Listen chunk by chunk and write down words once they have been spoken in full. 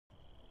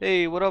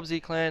Hey, what up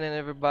Z-Clan and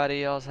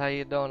everybody else, how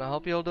you doing? I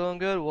hope you're all doing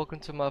good. Welcome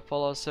to my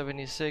Fallout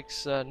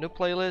 76 new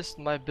playlist,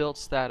 my build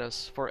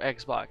status for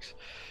Xbox.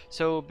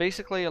 So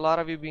basically a lot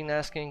of you been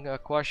asking a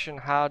question,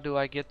 how do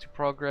I get to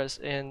progress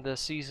in the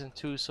Season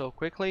 2 so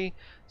quickly?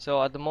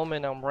 So at the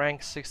moment I'm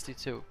ranked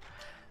 62.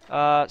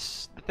 The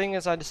thing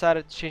is I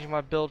decided to change my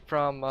build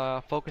from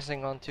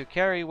focusing on to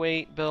carry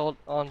weight build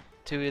on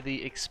to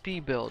the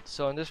XP build.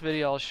 So in this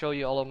video I'll show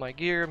you all of my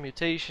gear,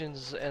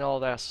 mutations, and all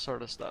that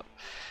sort of stuff.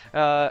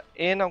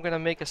 And I'm gonna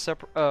make a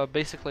separate,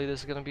 basically this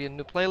is gonna be a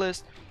new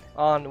playlist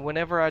on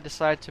whenever I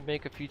decide to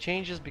make a few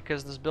changes,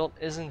 because this build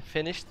isn't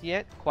finished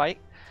yet quite,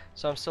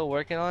 so I'm still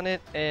working on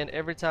it, and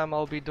every time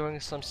I'll be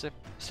doing some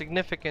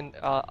significant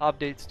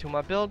updates to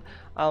my build,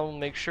 I'll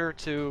make sure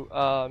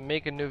to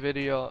make a new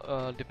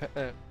video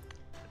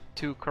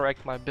to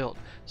correct my build.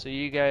 So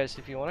you guys,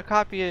 if you want to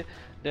copy it,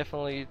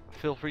 definitely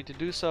feel free to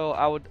do so.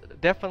 I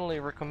would definitely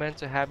recommend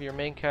to have your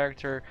main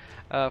character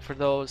for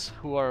those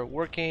who are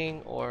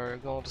working or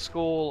going to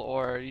school,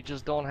 or you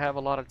just don't have a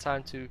lot of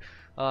time to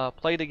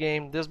play the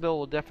game. This build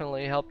will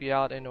definitely help you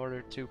out in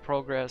order to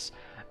progress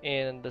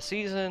in the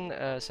season,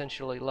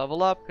 essentially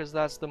level up, because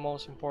that's the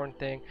most important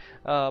thing.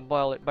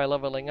 By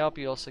leveling up,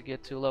 you also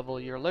get to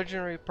level your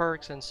legendary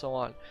perks and so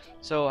on.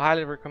 So I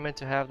highly recommend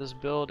to have this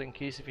build in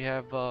case if you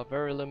have a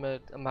very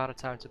limited amount of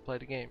time to play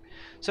the game.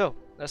 So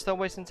let's stop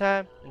wasting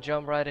time and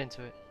jump right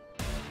into it.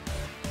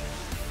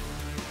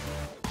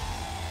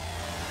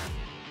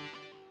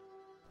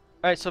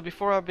 Alright, so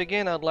before I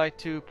begin, I'd like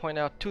to point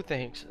out two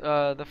things.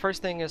 The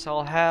first thing is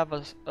I'll have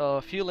a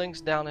few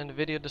links down in the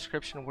video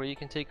description where you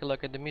can take a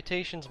look at the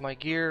mutations, my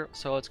gear,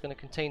 so it's going to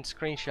contain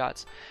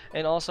screenshots.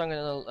 And also I'm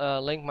going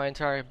to link my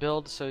entire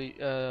build, so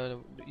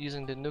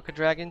using the Nuka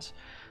Dragons.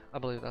 I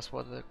believe that's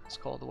what it's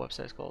called, the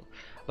website's called.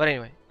 But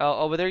anyway,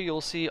 over there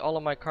you'll see all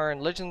of my current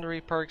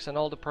legendary perks and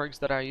all the perks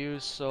that I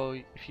use, so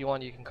if you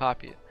want you can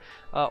copy it.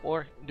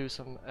 Or do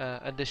some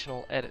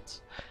additional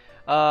edits.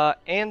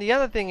 And the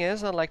other thing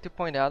is, I'd like to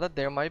point out that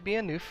there might be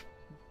a new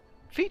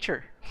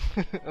feature,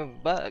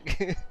 bug.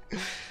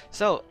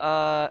 So,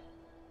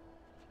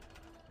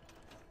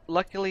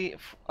 luckily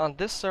on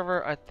this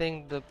server, I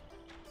think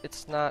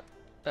it's not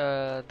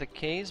the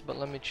case, but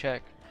let me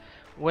check.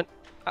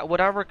 What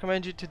I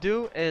recommend you to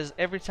do is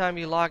every time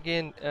you log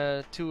in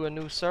to a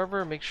new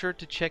server, make sure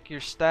to check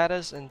your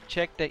status and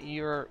check that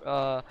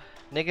your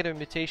negative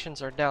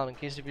mutations are down in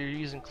case if you're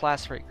using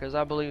class rate, because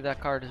I believe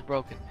that card is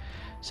broken.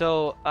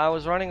 So I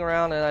was running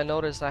around and I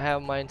noticed I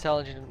have my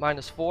intelligence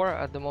 -4.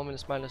 At the moment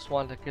it's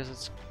 -1 because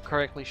it's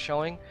correctly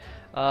showing.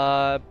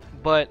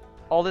 But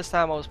all this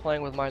time I was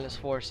playing with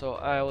 -4, so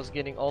I was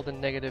getting all the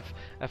negative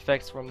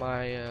effects from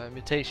my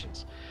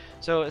mutations.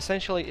 So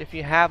essentially, if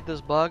you have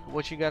this bug,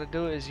 what you gotta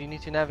do is you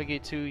need to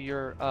navigate to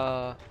your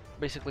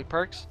basically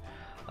perks,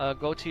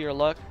 go to your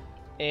luck,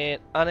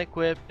 and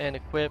unequip and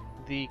equip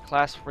the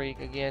class freak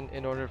again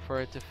in order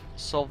for it to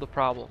solve the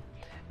problem.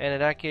 And in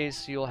that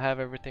case, you'll have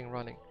everything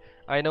running.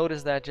 I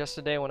noticed that just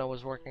today when I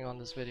was working on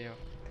this video.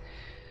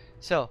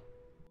 So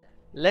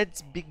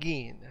let's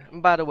begin.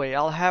 By the way,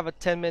 I'll have a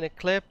 10-minute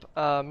clip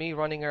me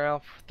running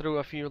around through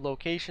a few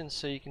locations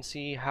so you can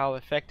see how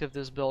effective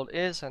this build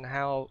is and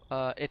how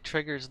it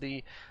triggers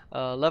the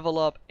level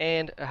up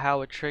and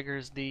how it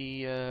triggers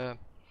the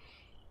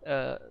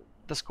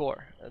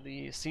score,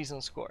 the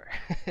season score.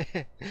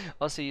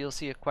 Also, you'll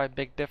see a quite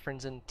big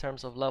difference in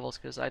terms of levels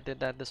because I did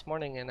that this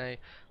morning and I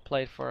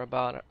played for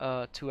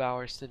about 2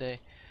 hours today.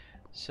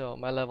 So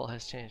my level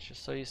has changed.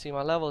 So you see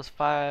my level is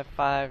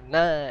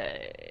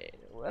 559.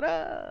 What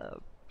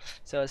up?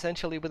 So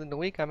essentially within the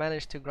week I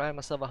managed to grind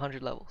myself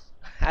 100 levels.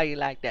 How you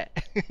like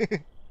that?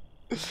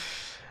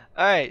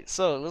 Alright,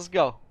 so let's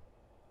go.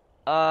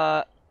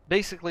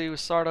 Basically we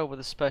start out with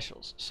the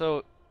specials.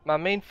 So my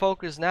main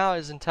focus now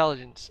is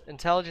intelligence.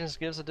 Intelligence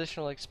gives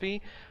additional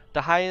XP.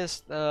 The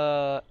highest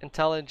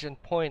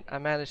intelligent point I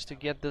managed to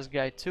get this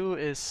guy to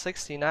is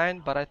 69,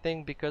 but I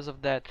think because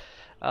of that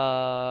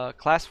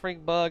class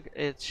freak bug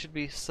it should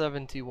be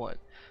 71,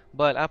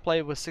 but I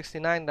played with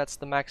 69. That's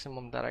the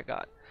maximum that I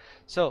got.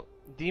 So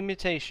the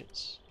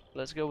mutations,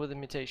 let's go with the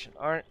mutation.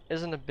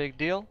 Isn't a big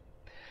deal.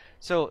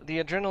 So the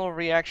adrenal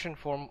reaction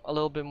for a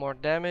little bit more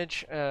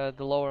damage, the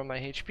lower my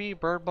HP,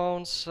 bird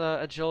bones,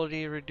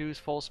 agility, reduce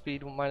full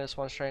speed,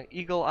 -1 strength,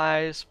 eagle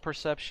eyes,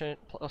 perception,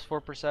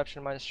 +4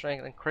 perception, minus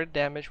strength, and crit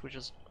damage, which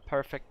is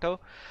perfecto.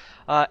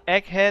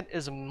 Egghead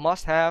is a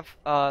must-have,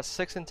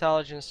 6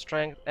 intelligence,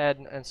 strength,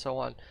 and so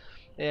on.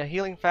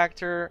 Healing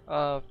factor,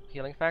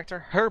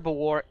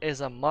 herbivore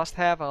is a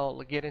must-have.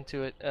 I'll get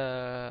into it.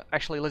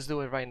 Actually, let's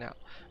do it right now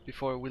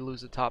before we lose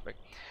the topic.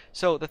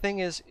 So the thing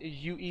is,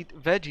 you eat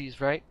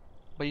veggies, right?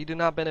 But you do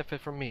not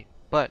benefit from meat,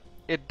 but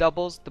it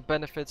doubles the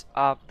benefits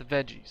of the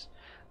veggies.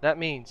 That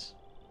means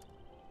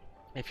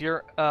if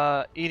you're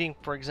eating,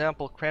 for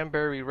example,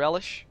 cranberry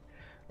relish,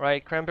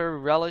 right? Cranberry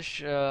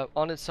relish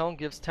on its own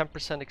gives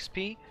 10%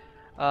 XP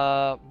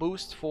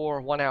boost for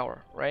 1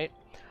 hour, right?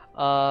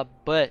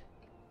 But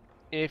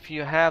if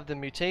you have the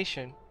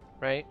mutation,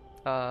 right,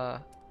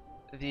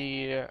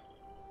 the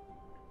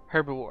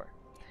herbivore,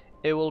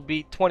 it will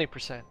be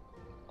 20%.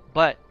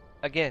 But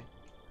again,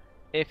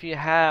 if you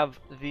have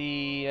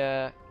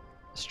the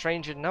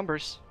stranger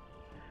numbers,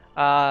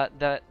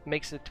 that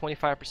makes it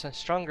 25%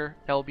 stronger,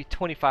 that will be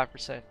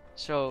 25%.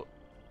 So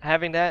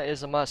having that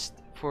is a must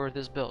for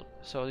this build.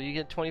 So you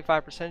get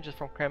 25% just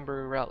from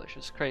cranberry relish.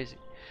 It's crazy.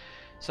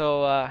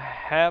 So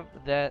have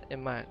that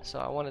in mind. So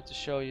I wanted to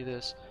show you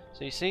this.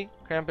 So you see,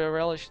 cranberry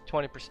relish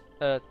 20%.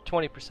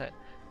 20%.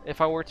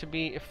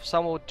 If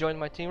someone would join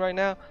my team right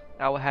now,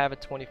 I will have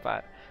it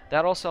 25.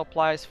 That also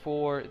applies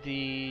for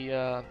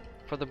the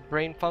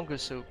brain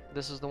fungus soup.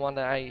 This is the one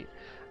that I eat.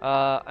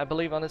 I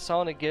believe on its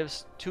own it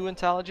gives 2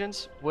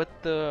 intelligence, with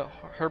the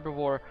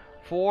herbivore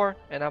 4,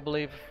 and I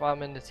believe if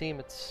I'm in the team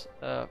it's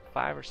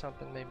 5 or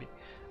something maybe.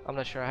 I'm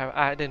not sure.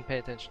 I didn't pay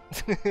attention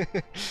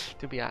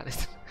to be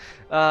honest.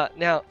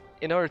 Now,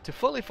 in order to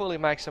fully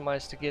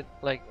maximize to get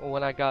like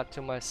when I got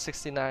to my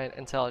 69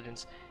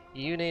 intelligence,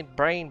 you need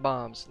brain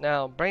bombs.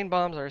 Now, brain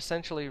bombs are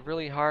essentially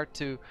really hard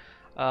to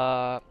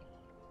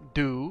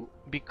do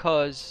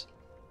because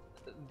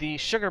the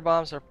sugar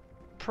bombs are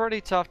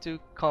pretty tough to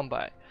come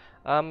by.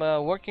 I'm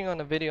working on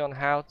a video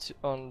on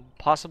on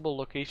possible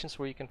locations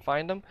where you can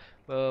find them,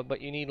 but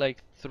you need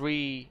like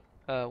 3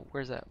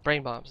 where's that?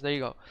 Brain bombs. There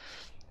you go.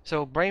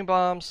 So brain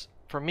bombs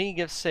for me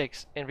gives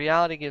 6. In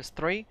reality gives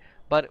 3,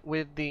 but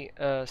with the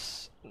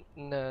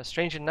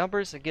strange in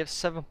numbers it gives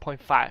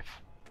 7.5.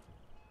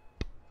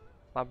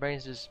 My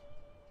brain's just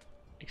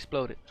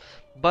exploded.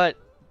 But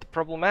the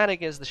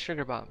problematic is the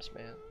sugar bombs,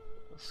 man.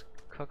 Let's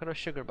cook those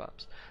sugar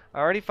bombs. I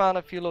already found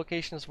a few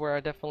locations where I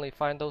definitely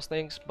find those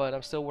things, but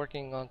I'm still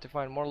working on to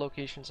find more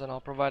locations, and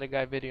I'll provide a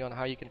guide video on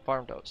how you can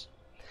farm those.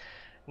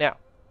 Now,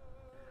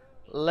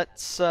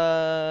 let's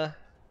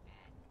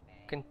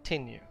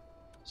continue.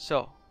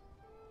 So,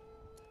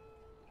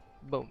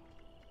 boom.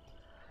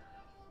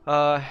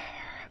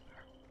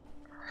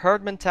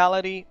 Herd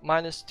mentality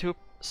 -2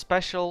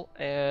 special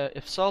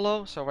if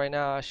solo. So right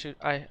now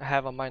I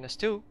have a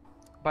 -2,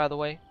 by the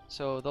way.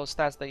 So those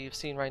stats that you've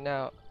seen right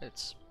now,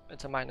 it's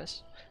a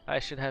minus. I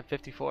should have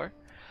 54.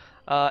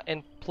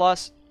 And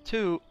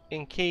 +2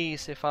 in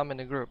case if I'm in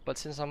a group. But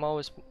since I'm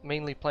always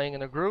mainly playing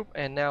in a group,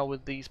 and now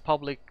with these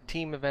public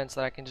team events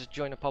that I can just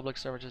join a public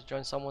server, just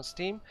join someone's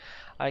team,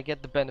 I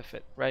get the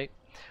benefit, right?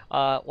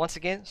 Once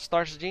again,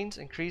 starch genes,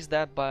 increase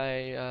that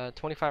by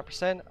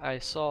 25%.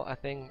 I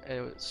think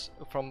it was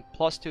from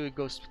 +2 it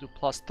goes to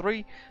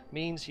 +3,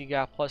 means you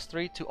got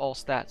 +3 to all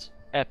stats.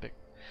 Epic.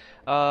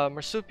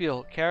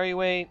 Marsupial, carry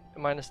weight,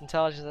 minus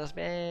intelligence, that's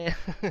man.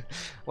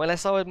 When I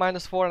saw it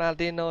 -4 and I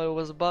didn't know it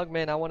was a bug,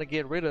 man, I want to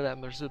get rid of that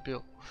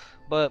marsupial.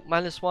 But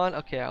 -1,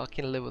 okay, I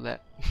can live with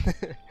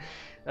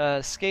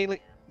that.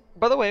 Scaling,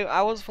 by the way,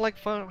 I was like,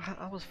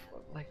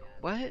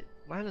 what?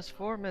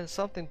 -4, man,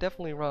 something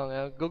definitely wrong.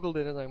 I googled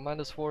it and like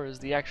 -4 is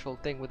the actual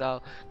thing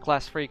without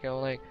class freak.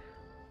 I'm like,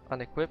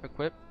 unequip,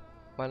 equip,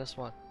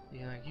 -1.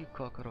 Yeah, you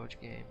cockroach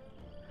game.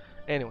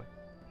 Anyway.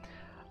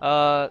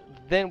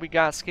 Then we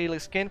got scaly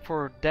skin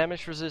for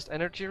damage resist,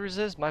 energy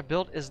resist. My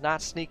build is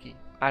not sneaky.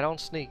 I don't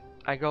sneak.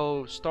 I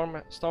go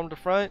storm the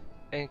front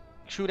and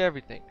shoot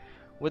everything.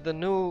 With the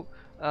new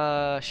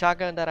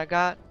shotgun that I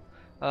got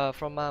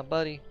from my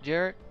buddy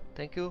Jared,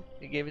 thank you,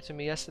 he gave it to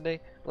me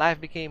yesterday.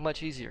 Life became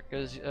much easier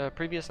because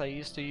previously I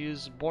used to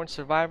use Born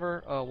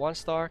Survivor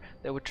 1-star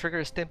that would trigger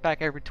a stim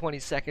pack every 20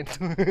 seconds.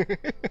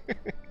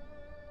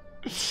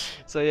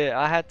 So yeah,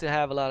 I had to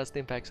have a lot of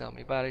stim packs on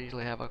me, but I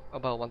usually have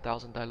about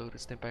 1,000 diluted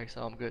stim packs,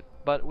 so I'm good.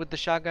 But with the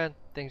shotgun,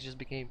 things just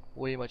became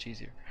way much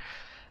easier.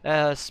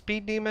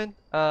 Speed demon,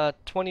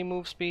 20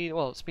 move speed.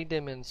 Well, speed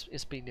demon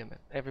is speed demon.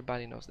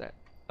 Everybody knows that.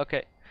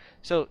 Okay,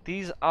 so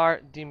these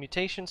are the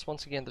mutations.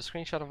 Once again, the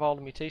screenshot of all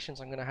the mutations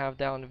I'm gonna have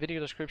down in the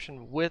video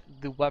description with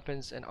the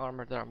weapons and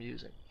armor that I'm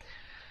using.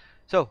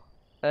 So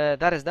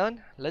that is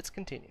done. Let's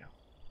continue.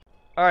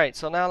 Alright,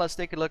 so now let's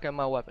take a look at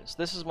my weapons.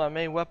 This is my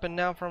main weapon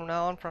now from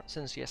now on,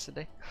 since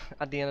yesterday.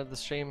 At the end of the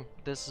stream,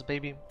 this is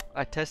baby.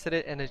 I tested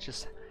it and it's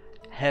just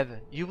heaven.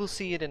 You will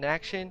see it in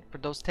action for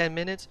those 10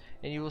 minutes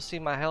and you will see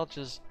my health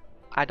just,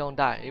 I don't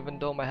die, even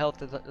though my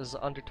health is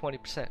under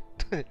 20%.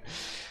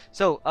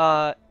 So,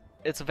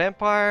 it's a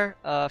vampire,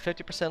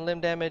 50%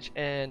 limb damage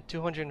and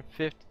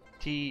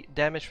 250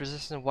 damage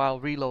resistance while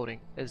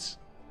reloading. It's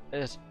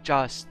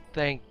just,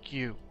 thank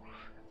you.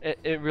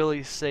 It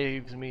really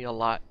saves me a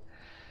lot.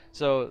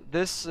 So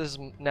this is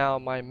now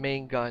my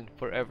main gun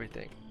for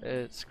everything.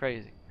 It's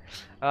crazy.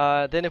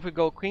 Then if we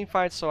go queen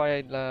fight, so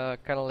I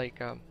kind of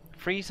like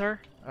freeze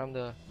her. I'm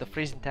the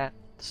freezing tab,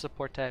 the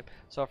support tab.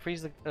 So I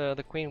freeze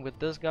the queen with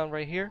this gun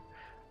right here.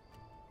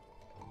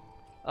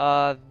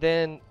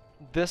 Then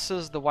this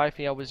is the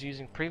wifey I was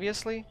using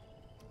previously.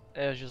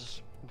 It was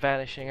just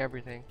vanishing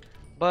everything.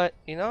 But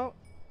you know,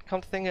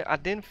 come to think, I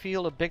didn't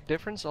feel a big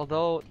difference,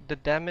 although the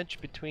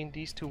damage between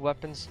these two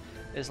weapons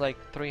is like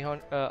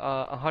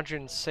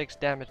 106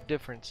 damage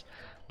difference,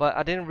 but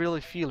I didn't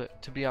really feel it,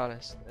 to be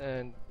honest,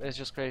 and it's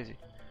just crazy.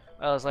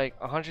 I was like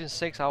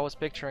 106, I was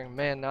picturing,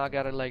 man, now I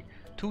gotta like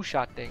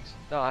 2-shot things.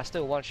 No, I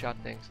still 1-shot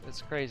things.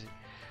 It's crazy.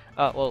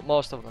 Well,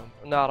 most of them,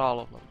 not all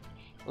of them.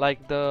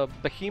 Like the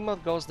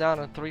behemoth goes down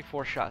in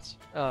 3-4 shots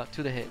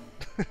to the hit.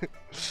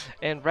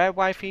 And rad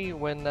wifey,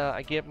 when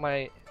I get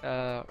my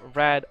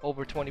rad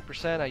over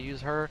 20%, I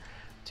use her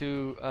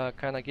to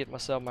kind of get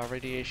myself my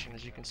radiation.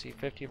 As you can see,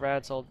 50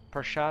 rads all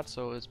per shot,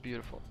 so it's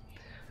beautiful.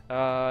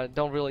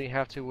 Don't really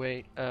have to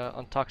wait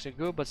on toxic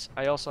goo, but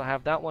I also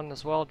have that one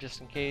as well,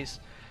 just in case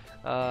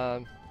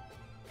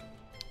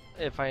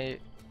if I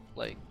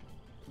like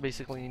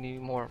basically need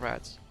more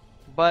rats.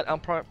 But I'm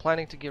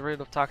planning to get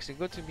rid of toxic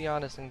goo, to be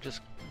honest, and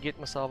just get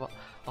myself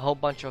a whole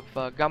bunch of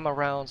gamma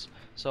rounds.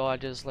 So I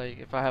just like,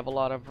 if I have a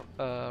lot of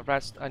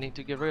rats I need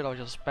to get rid of, I'll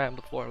just spam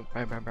the floor.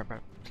 Bam, bam, bam,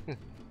 bam.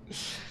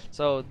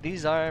 So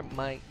these are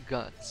my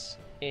guns,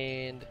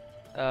 and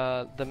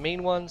the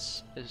main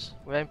ones is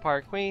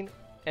Vampire Queen,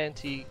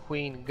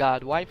 Anti-Queen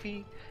God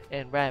Wifey,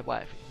 and Rad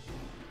Wifey.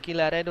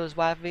 Kilaredo's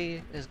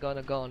Wifey is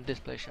gonna go on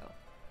display shop,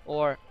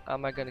 or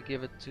am I gonna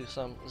give it to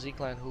some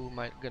Z-Clan who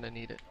might gonna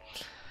need it.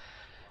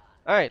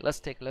 Alright, let's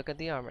take a look at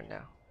the armor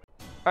now.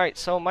 Alright,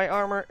 so my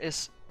armor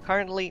is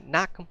currently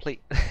not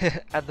complete.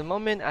 At the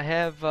moment I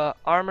have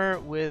armor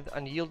with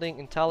unyielding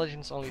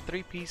intelligence, only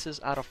 3 pieces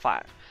out of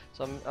 5.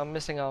 So I'm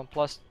missing on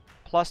plus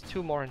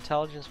 2 more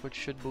intelligence, which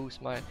should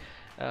boost my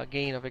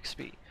gain of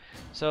XP.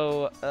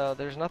 So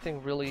there's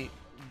nothing really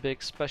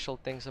big special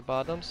things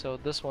about them. So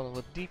this one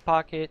with deep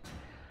pocket,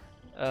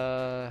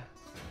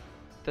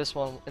 this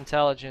one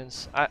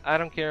intelligence. I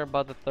don't care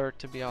about the third,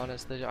 to be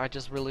honest. I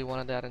just really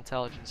wanted that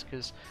intelligence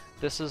because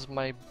this is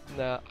my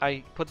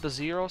I put the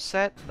 0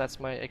 set, that's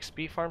my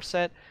XP farm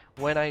set.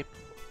 When I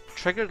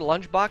trigger the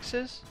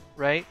lunchboxes,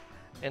 right,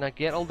 and I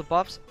get all the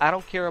buffs, I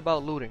don't care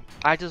about looting.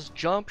 I just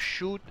jump,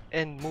 shoot,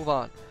 and move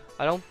on.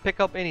 I don't pick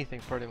up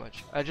anything pretty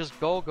much. I just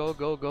go, go,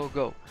 go, go,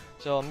 go.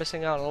 So I'm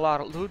missing out on a lot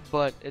of loot,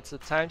 but it's a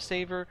time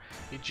saver.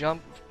 You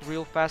jump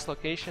real fast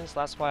locations.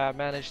 That's why I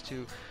managed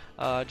to,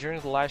 during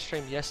the live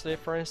stream yesterday,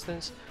 for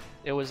instance,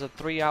 it was a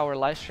 3-hour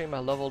live stream. I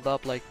leveled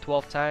up like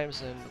 12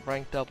 times and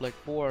ranked up like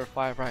 4 or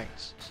 5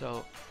 ranks.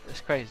 So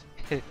it's crazy.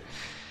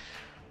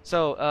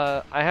 So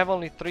I have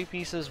only 3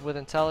 pieces with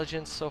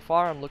intelligence so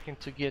far. I'm looking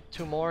to get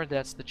 2 more.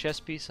 That's the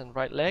chest piece and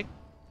right leg,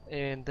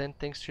 and then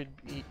things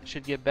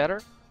should get better.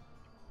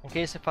 In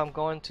case if I'm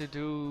going to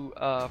do,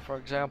 for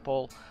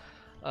example,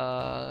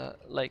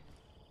 like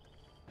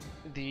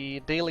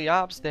the daily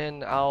ops,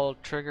 then I'll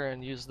trigger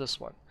and use this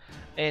one.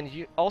 And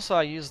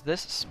I use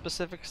this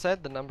specific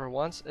set, the number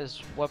 1s,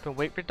 is weapon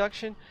weight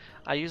reduction.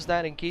 I use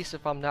that in case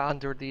if I'm not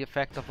under the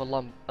effect of a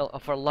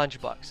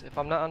lunchbox. If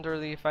I'm not under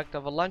the effect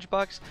of a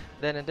lunchbox,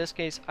 then in this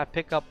case I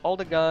pick up all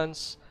the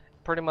guns,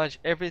 pretty much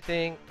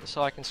everything,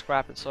 so I can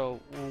scrap it. So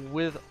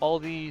with all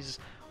these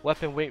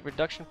weapon weight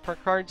reduction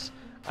perk cards,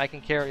 I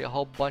can carry a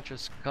whole bunch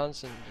of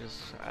guns and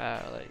just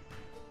like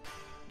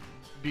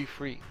be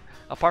free.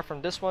 Apart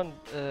from this one,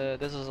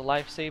 this is a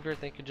lifesaver.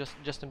 Thank you,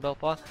 Justin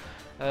Belpa.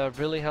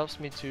 Really helps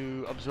me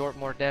to absorb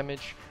more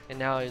damage, and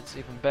now it's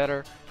even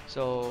better.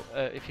 So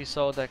if you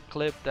saw that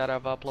clip that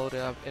I've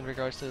uploaded in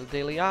regards to the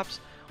daily ops,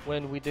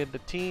 when we did the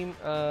team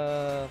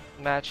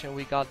match and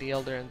we got the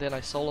Elder, and then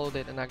I soloed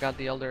it and I got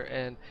the Elder,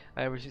 and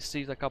I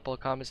received a couple of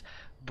comments.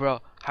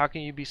 Bro, how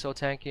can you be so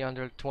tanky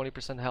under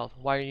 20% health?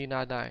 Why are you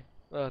not dying?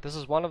 This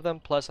is one of them.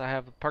 Plus I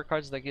have perk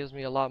cards that gives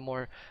me a lot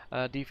more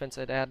defense.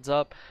 It adds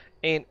up.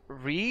 And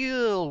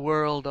real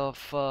world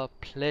of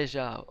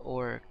pleasure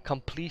or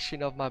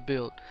completion of my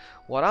build,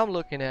 what I'm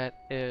looking at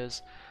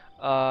is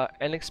an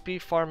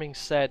XP farming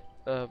set,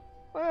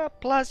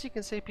 plus you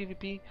can say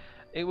PvP.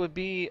 It would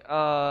be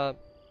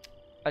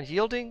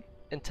unyielding,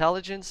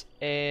 intelligence,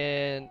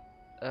 and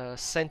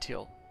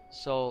sential.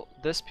 So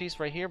this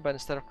piece right here, but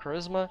instead of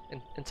charisma,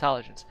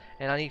 intelligence,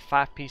 and I need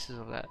 5 pieces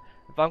of that.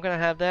 If I'm gonna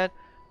have that,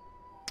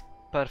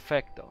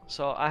 perfecto.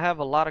 So I have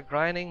a lot of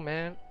grinding,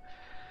 man.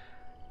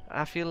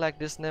 I feel like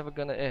this never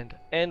gonna end.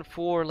 And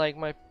for like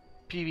my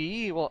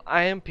PvE, well,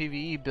 I am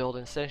PvE build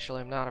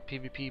essentially. I'm not a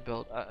PvP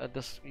build.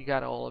 This, you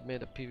gotta all admit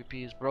that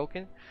PvP is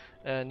broken.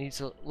 Needs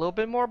a little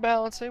bit more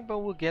balancing, but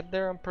we'll get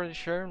there. I'm pretty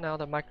sure now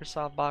that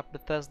Microsoft bought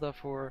Bethesda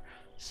for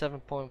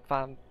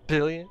 7.5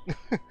 billion.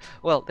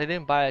 Well, they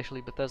didn't buy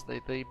actually Bethesda.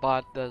 They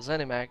bought the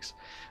ZeniMax.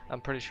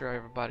 I'm pretty sure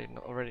everybody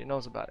already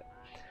knows about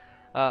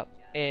it.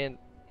 And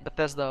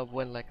Bethesda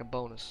went like a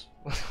bonus.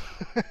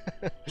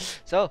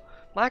 So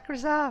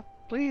Microsoft,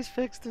 please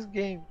fix this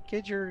game.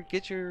 Get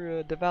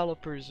your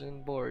developers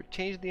on board.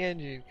 Change the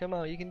engine. Come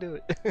on, you can do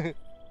it.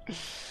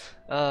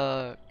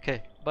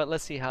 Okay, but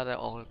let's see how that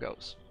all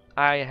goes.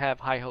 I have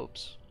high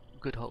hopes,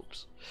 good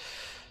hopes.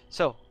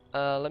 So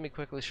let me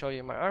quickly show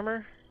you my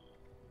armor.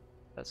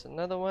 That's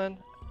another one.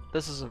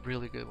 This is a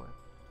really good one.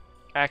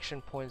 Action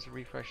points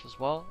refresh as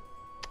well.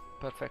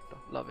 Perfecto,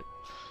 love it.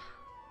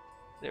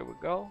 There we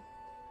go.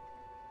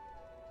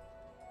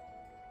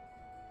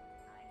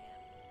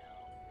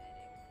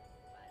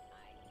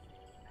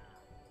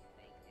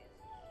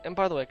 And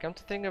by the way, come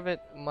to think of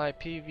it, my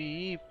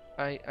PvE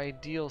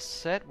ideal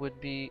set would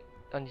be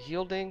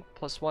unyielding,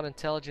 +1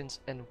 intelligence,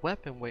 and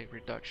weapon weight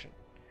reduction.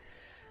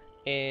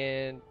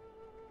 And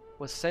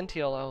with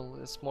Sential,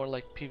 it's more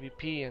like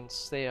PvP and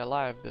stay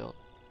alive build.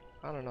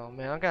 I don't know,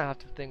 man. I'm gonna have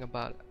to think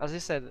about it. As I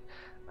said,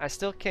 I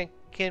still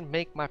can't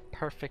make my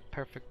perfect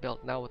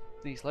build. Now with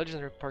these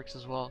legendary perks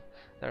as well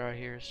that are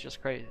here, it's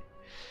just crazy.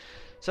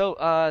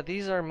 So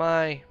these are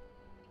my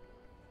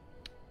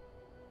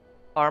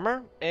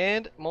armor,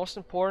 and most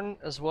important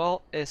as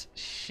well is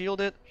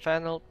shielded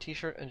flannel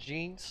t-shirt and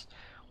jeans,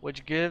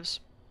 which gives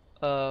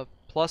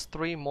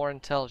 +3 more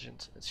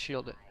intelligence. It's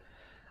shielded.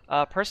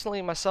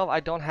 Personally, myself, I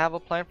don't have a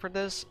plan for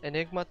this.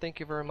 Enigma, thank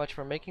you very much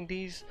for making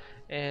these.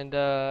 And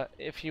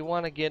if you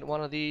want to get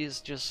one of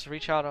these, just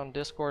reach out on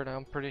Discord.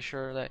 I'm pretty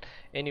sure that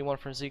anyone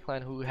from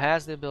Z-Clan who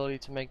has the ability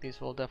to make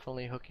these will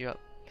definitely hook you up.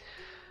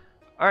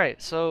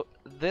 Alright, so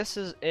this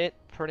is it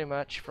pretty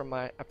much for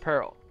my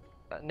apparel.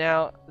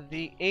 Now,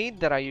 the aid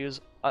that I use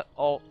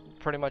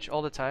pretty much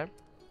all the time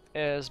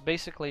is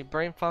basically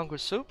brain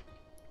fungus soup.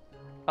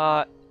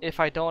 If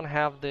I don't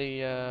have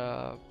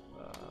the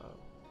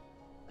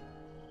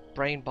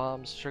brain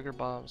bombs, sugar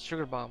bomb,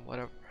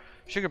 whatever,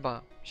 sugar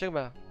bomb.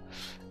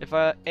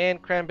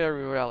 And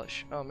cranberry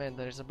relish. Oh man,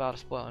 that is about to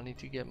spoil. I need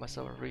to get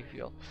myself a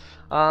refill.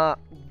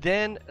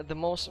 Then the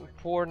most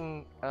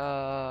important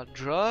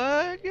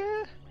drug.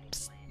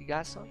 Psst, you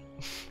got some?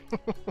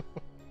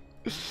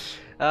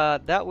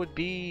 That would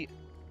be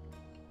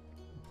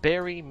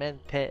berry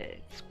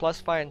mente.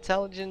 +5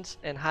 intelligence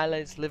and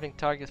highlights living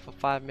targets for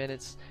 5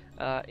 minutes.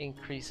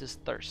 Increases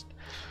thirst.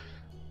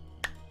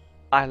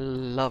 I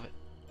love it.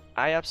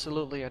 I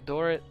absolutely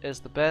adore it. It's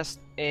the best,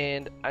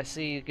 and I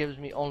see it gives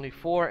me only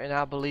 4, and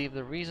I believe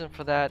the reason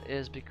for that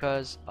is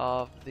because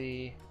of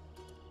the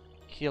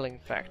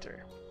healing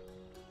factor.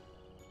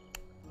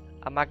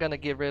 I'm not gonna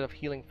get rid of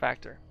healing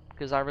factor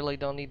because I really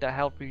don't need that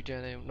health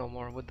regen no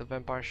more with the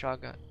vampire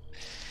shotgun.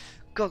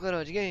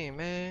 Coconut game,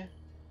 man.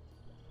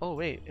 Oh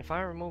wait, if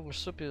I remove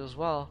marsupial as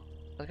well,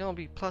 it's gonna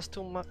be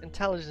 +2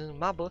 intelligence in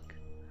my book.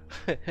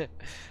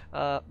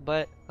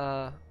 But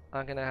I'm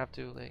gonna have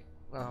to, like,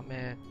 oh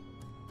man,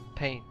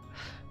 pain.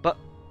 But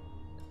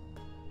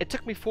it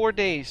took me 4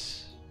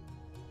 days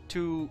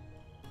to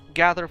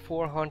gather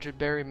 400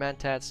 berry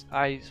mentats.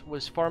 I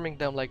was farming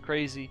them like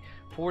crazy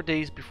 4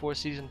 days before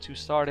season 2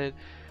 started.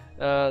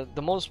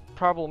 The most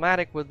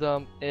problematic with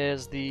them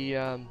is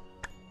their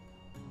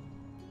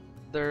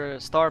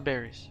star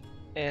berries,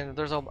 and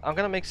I'm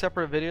gonna make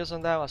separate videos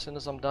on that as soon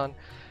as I'm done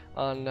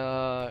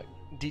on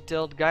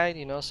detailed guide,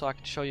 you know, so I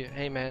can show you,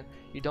 hey man,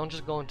 you don't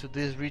just go into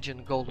this region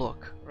and go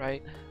look,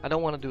 right? I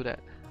don't want to do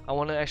that. I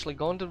want to actually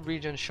go into the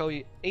region, show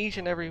you each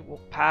and every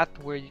path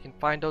where you can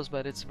find those,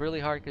 but it's really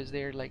hard because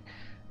they're like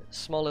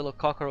small little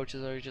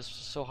cockroaches that are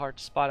just so hard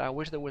to spot. I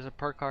wish there was a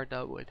perk card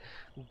that would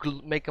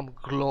make them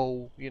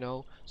glow, you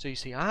know, so you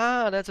see,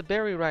 ah, that's a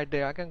berry right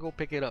there, I can go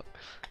pick it up.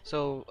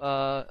 So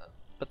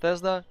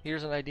Bethesda,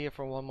 here's an idea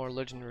for one more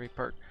legendary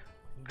perk: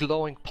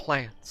 glowing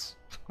plants.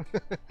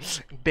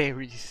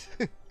 Berries.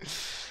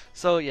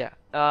 So yeah,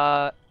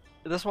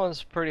 this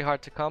one's pretty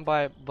hard to come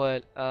by,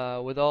 but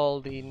with all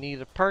the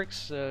needed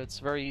perks, it's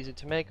very easy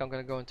to make. I'm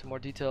gonna go into more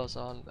details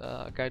on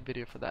a guide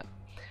video for that,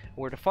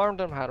 where to farm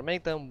them, how to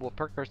make them, what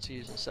perk cards to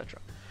use, etc.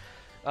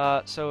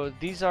 So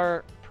these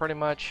are pretty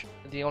much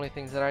the only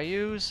things that I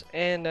use,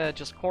 and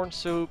just corn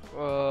soup,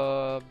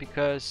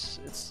 because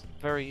it's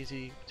very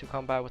easy to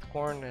come by with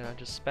corn, and I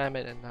just spam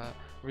it and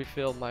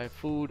refill my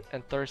food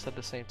and thirst at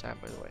the same time,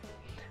 by the way.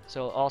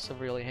 So also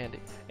really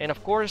handy. And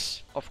of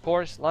course,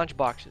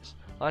 lunchboxes.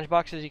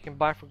 Lunchboxes you can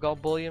buy for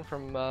gold bullion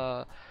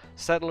from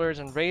settlers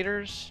and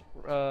raiders,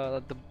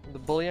 the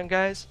bullion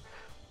guys.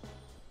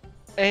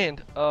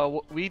 And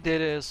what we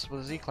did is,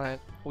 with Z-Clan,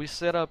 we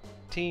set up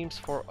teams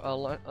for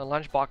a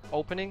lunchbox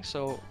opening.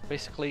 So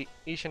basically,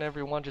 each and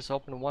every one just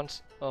open one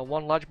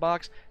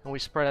lunchbox, and we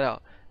spread it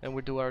out, and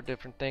we do our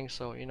different things.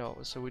 So you know,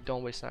 so we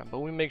don't waste time. But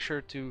we make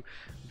sure to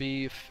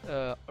be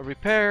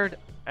repaired,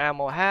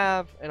 ammo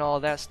have, and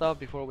all that stuff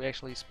before we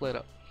actually split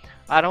up.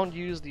 I don't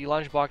use the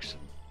lunchbox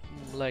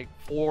like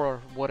 4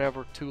 or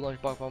whatever 2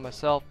 lunchbox by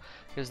myself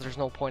because there's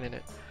no point in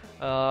it.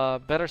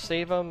 Better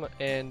save them,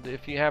 and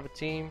if you have a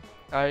team,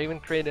 I even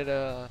created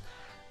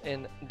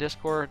in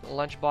Discord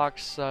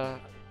lunchbox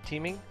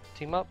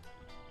team up.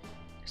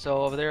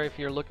 So over there, if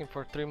you're looking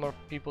for 3 more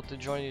people to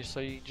join you, so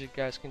you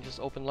guys can just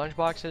open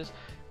lunchboxes.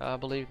 I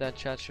believe that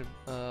chat should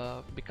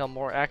become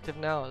more active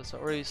now. It's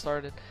already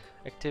started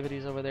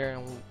activities over there,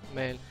 and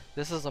man,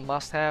 this is a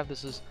must-have.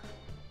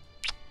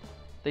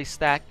 They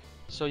stack,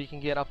 so you can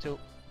get up to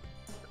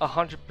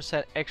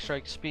 100%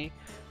 extra XP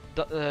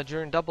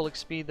during double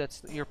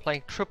XP. You're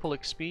playing triple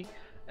XP.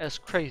 That's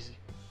crazy.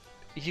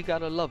 You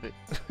gotta love it.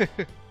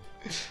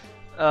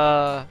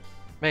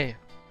 Man.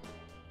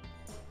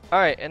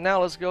 Alright, and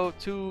now let's go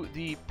to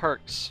the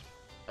perks.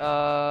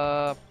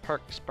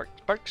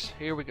 Perks.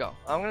 Here we go.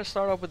 I'm gonna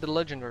start off with the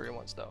legendary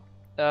ones though.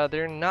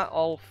 They're not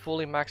all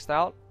fully maxed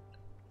out,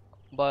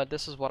 but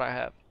this is what I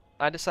have.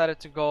 I decided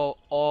to go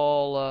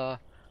all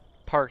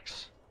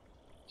perks.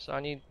 So I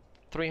need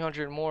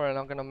 300 more, and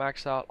I'm gonna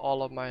max out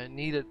all of my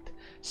needed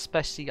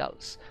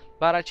specials.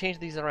 But I changed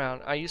these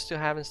around. I used to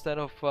have, instead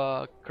of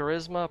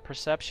charisma,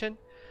 perception,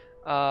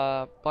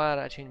 but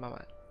I changed my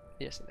mind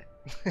yesterday.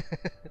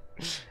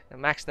 I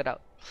maxed it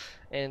out,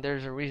 and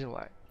there's a reason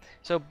why.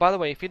 So by the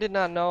way, if you did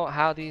not know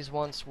how these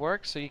ones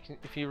work, so you can,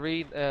 if you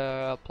read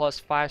plus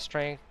 5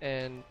 strength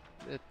and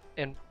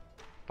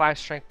 5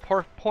 strength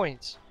per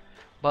points,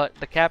 but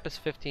the cap is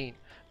 15,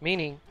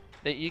 meaning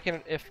that you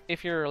can,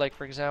 if you're like,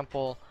 for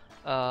example,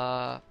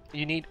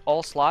 you need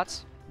all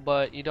slots,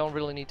 but you don't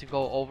really need to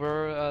go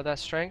over that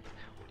strength,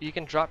 you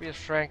can drop your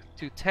strength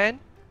to 10,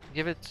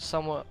 give it to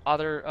someone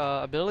other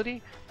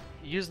ability,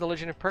 use the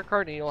legendary perk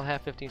card, and you'll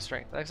have 15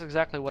 strength. That's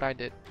exactly what I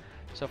did.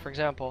 So for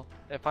example,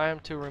 if I am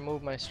to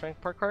remove my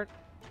strength perk card,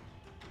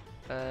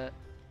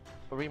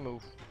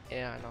 remove,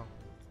 yeah, I know.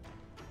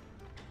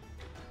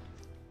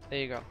 There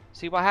you go.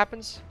 See what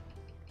happens?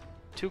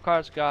 2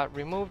 cards got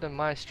removed and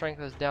my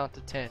strength is down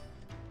to 10.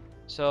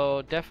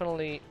 So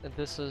definitely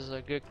this is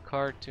a good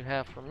card to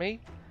have for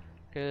me,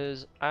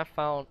 because I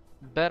found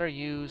better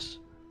use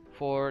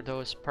for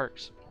those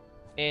perks.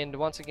 And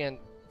once again,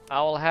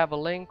 I will have a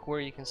link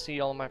where you can see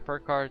all my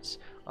perk cards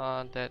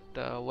on that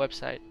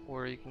website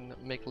where you can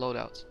make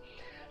loadouts.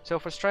 So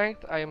for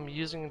strength, I am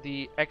using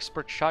the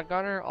expert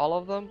shotgunner, all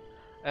of them.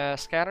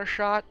 Scatter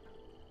shot,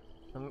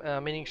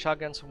 meaning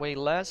shotguns weigh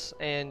less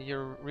and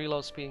your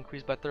reload speed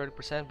increased by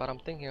 30%, but I'm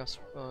thinking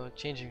of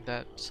changing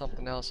that to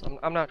something else.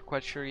 I'm not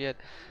quite sure yet.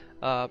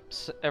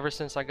 Ever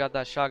since I got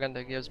that shotgun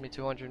that gives me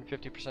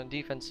 250%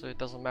 defense, so it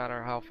doesn't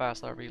matter how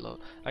fast I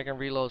reload. I can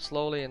reload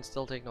slowly and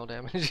still take no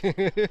damage.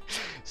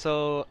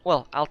 So,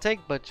 well, I'll take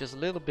but just a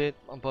little bit,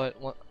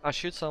 but when I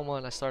shoot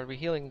someone, I start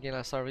rehealing again,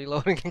 I start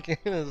reloading again.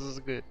 This is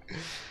good.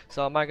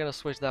 So I might gonna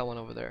switch that one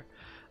over there.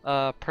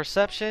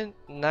 Perception,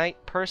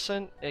 night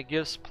person, it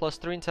gives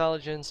 +3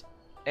 intelligence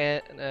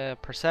and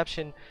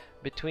perception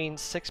between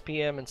 6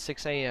 p.m. and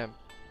 6 a.m.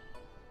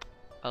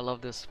 I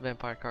love this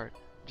vampire card.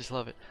 Just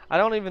love it. I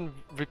don't even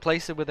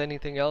replace it with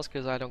anything else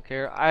because I don't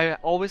care. I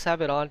always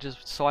have it on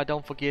just so I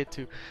don't forget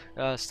to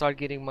start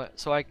getting my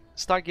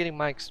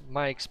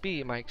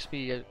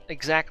XP at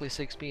exactly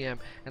 6 p.m.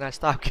 and I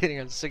stop getting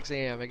at 6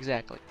 a.m.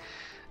 exactly.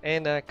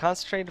 And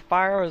concentrated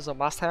fire is a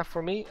must-have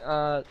for me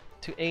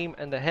to aim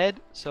in the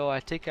head, so I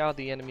take out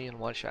the enemy in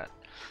one shot.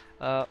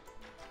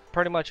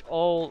 Pretty much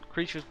all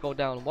creatures go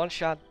down one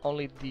shot.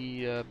 Only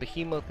the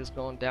behemoth is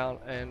going down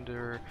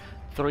under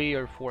 3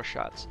 or 4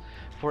 shots.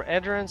 For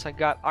endurance, I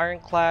got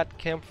Ironclad,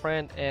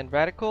 Chemfriend, and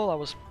Radical. I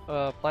was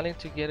planning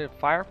to get it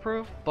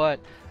fireproof, but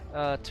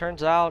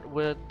turns out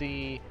with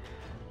the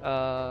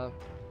oh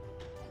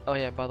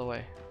yeah, by the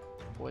way,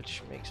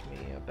 which makes me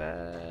a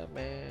bad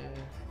man.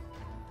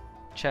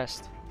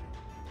 Chest.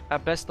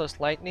 Asbestos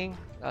Lightning,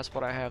 that's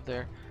what I have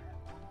there.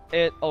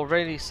 It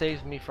already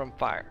saves me from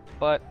fire,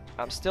 but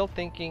I'm still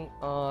thinking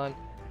on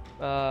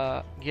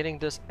getting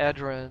this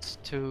endurance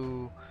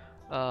to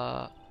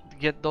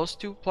get those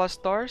 2+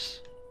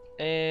 stars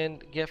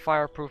and get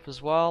fireproof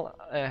as well.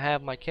 I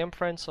have my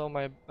Chemfriend, so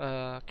my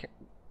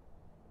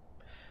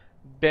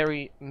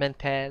berry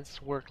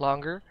mentats work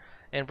longer,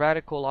 and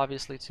Radical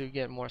obviously to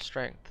get more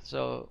strength.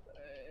 So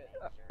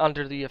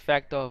under the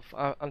effect of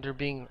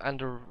being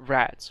under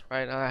rats,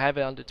 right? I have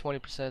it under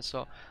 20%,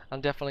 so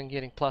I'm definitely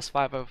getting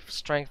 +5 of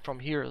strength from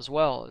here as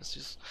well. It's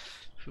just,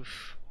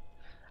 oof.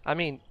 I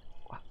mean,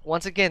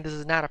 once again, this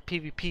is not a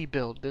PvP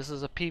build. This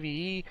is a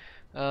PvE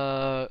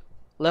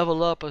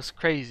level up as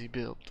crazy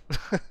build.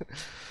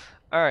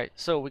 Alright,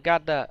 so we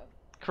got that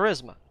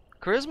charisma.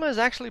 Charisma is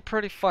actually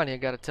pretty funny, I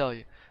gotta tell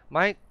you.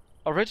 My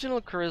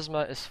original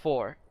charisma is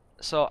 4,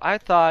 so I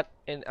thought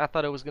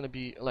it was gonna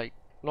be like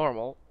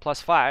normal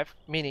 +5,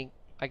 meaning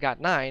I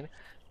got 9,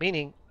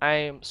 meaning I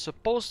am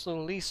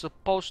supposedly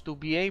supposed to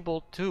be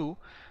able to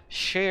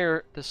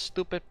share the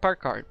stupid perk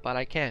card, but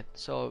I can't.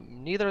 So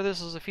neither of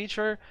this is a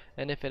feature,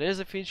 and if it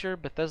is a feature,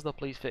 Bethesda,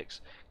 please fix.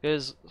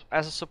 Because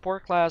as a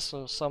support class,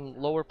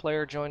 some lower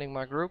player joining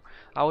my group,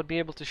 I would be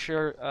able to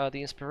share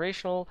the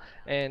inspirational,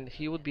 and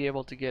he would be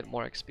able to get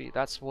more XP.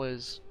 That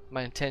was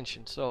my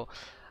intention. So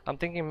I'm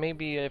thinking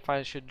maybe if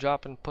I should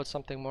drop and put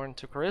something more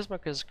into charisma,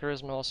 because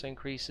charisma also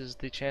increases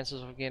the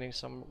chances of getting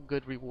some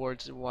good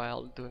rewards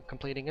while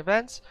completing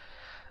events.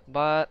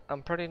 But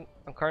I'm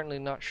currently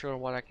not sure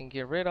what I can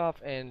get rid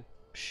of, and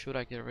should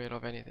I get rid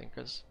of anything,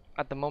 because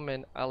at the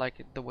moment I like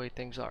it the way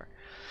things are.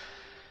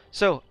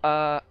 So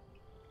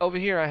over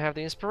here I have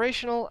the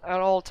inspirational at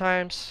all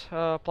times,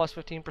 plus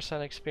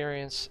 15%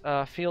 experience.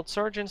 Field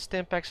Surgeon,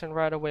 Stimpaks, and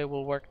Right Away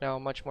will work now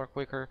much more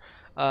quicker.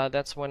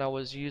 That's when I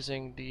was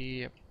using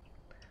the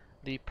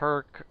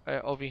perk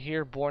over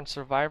here, Born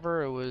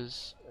Survivor.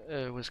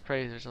 It was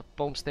crazy. There's a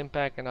boom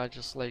Stimpak, and I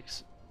just like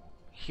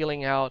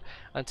healing out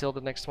until the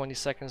next 20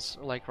 seconds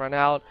like run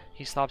out.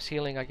 He stops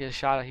healing, I get a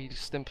shot, he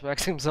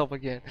Stimpaks himself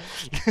again.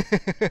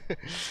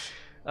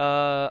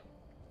 I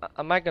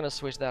might gonna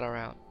switch that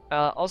around.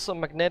 Also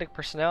magnetic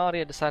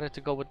personality, I decided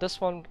to go with this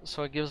one,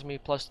 so it gives me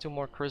 +2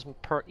 more charisma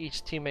per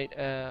each teammate,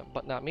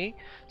 but not me.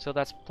 So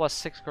that's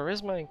 +6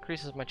 charisma,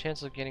 increases my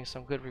chances of getting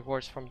some good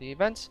rewards from the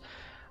events.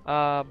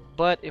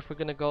 But if we're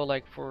gonna go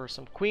like for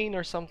some queen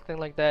or something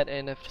like that,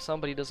 and if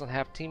somebody doesn't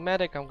have team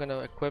medic, I'm gonna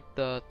equip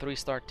the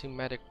 3-star team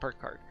medic perk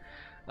card.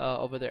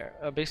 over there.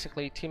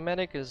 Basically, Team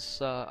Medic is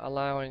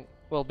allowing,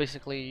 well,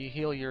 basically you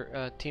heal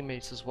your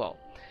teammates as well.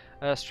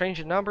 Strange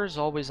in numbers,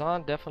 always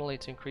on, definitely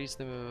to increase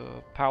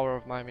the power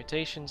of my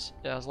mutations,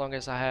 as long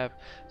as I have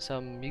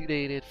some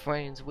mutated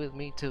friends with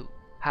me too.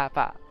 High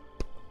five,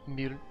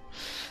 mutant.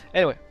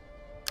 Anyway,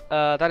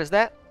 that is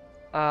that.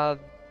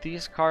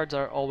 These cards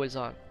are always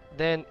on.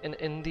 Then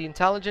in the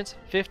intelligence,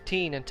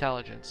 15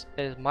 intelligence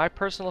is my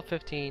personal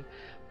 15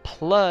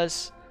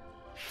 plus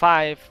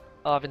 5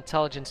 of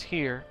intelligence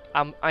here.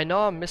 I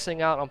know I'm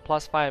missing out on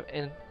plus 5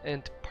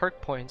 in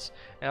perk points,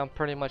 and I'm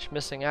pretty much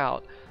missing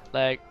out.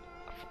 Like,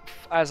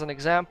 as an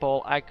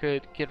example, I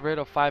could get rid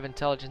of 5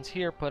 intelligence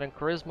here, put in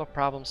charisma,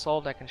 problem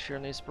solved, I can share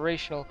an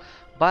inspirational,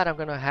 but I'm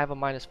gonna have a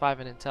 -5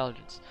 in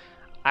intelligence.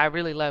 I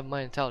really love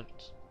my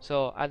intelligence,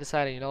 so I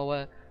decided, you know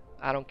what,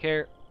 I don't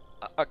care.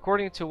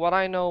 According to what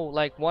I know,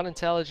 like 1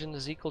 intelligence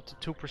is equal to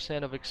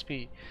 2% of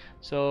XP,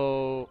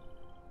 so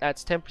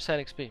that's 10%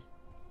 XP.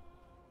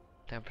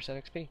 10%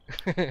 XP.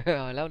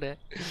 I love that.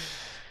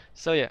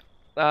 So yeah,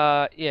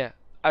 yeah.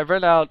 I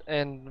read out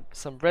in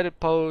some Reddit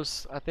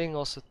posts. I think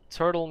also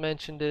Turtle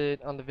mentioned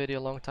it on the video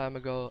a long time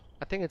ago.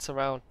 I think it's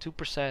around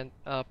 2%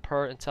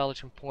 per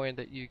intelligent point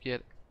that you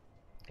get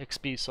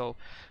XP. So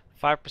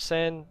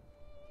 5%,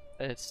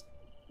 it's,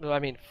 I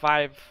mean,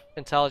 5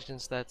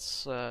 intelligence,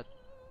 that's 10%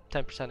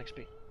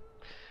 XP.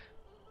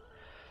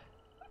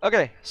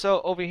 Okay,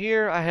 so over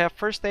here I have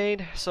first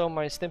aid, so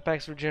my stim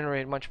packs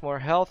regenerate much more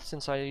health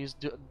since I use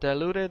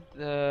diluted.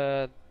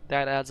 That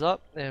adds up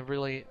and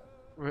really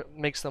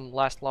makes them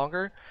last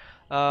longer.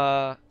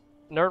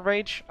 Nerve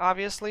rage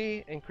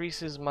obviously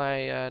increases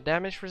my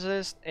damage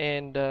resist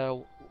and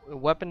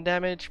weapon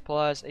damage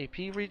plus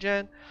AP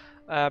regen.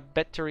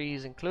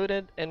 Batteries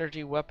included.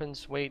 Energy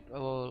weapons weight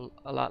a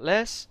lot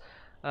less.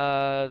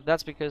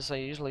 That's because I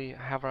usually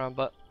have around,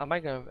 but I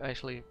might gonna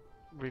actually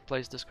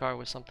replace this card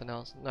with something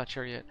else, not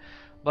sure yet,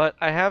 but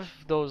I have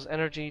those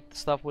energy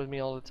stuff with me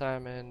all the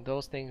time, and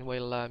those things weigh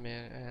a lot,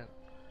 man, and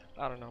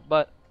I don't know,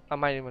 but I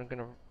might even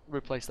gonna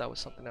replace that with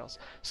something else.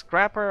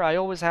 Scrapper I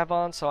always have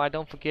on so I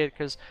don't forget,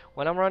 because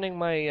when I'm running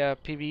my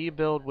PvE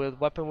build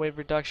with weapon weight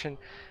reduction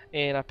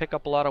and I pick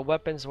up a lot of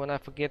weapons, when I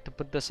forget to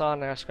put this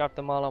on and I scrap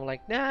them all, I'm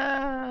like,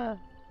 nah,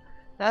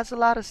 that's a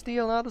lot of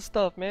steel and other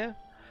stuff, man.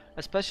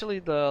 Especially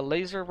the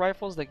laser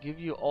rifles that give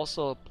you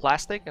also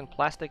plastic, and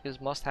plastic is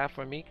must have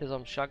for me because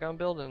I'm shotgun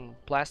build and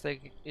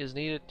plastic is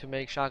needed to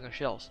make shotgun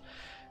shells.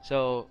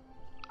 So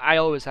I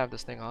always have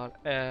this thing on.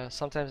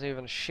 Sometimes I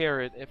even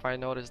share it if I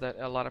notice that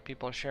a lot of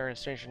people are sharing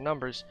stranger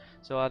numbers,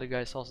 so other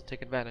guys also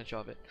take advantage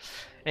of it.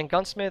 And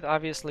gunsmith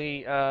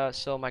obviously,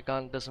 so my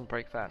gun doesn't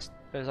break fast,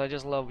 because I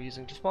just love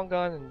using just one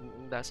gun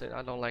and that's it.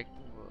 I don't like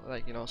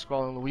you know,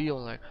 scrolling the wheel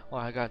and like, oh,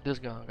 I got this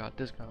gun, I got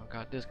this gun, I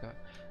got this gun.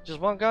 Just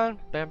one gun,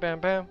 bam bam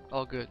bam,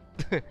 all good.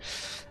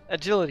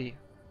 Agility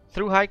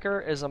through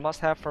hiker is a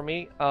must-have for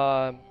me.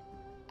 Oh,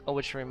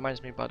 which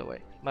reminds me, by the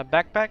way, my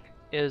backpack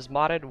is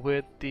modded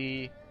with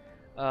the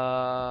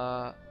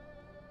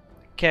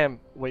chem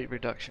weight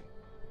reduction.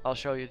 I'll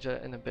show you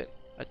in a bit.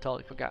 I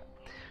totally forgot.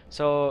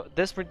 So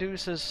this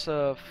reduces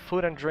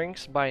food and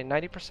drinks by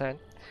 90%.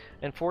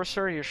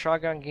 Enforcer, your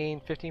shotgun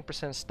gain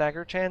 15%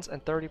 stagger chance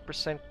and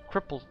 30%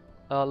 cripple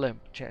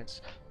limb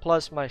chance.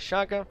 Plus my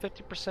shotgun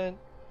 50%.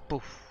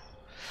 Poof.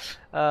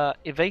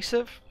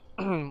 Evasive,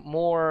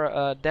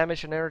 more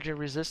damage and energy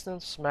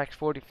resistance, max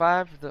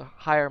 45. The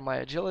higher my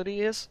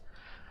agility is.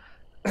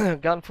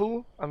 Gun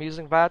fu, I'm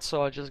using VATS,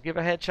 so I just give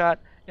a headshot,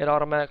 it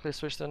automatically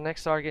switches to the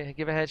next target.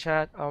 Give a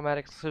headshot,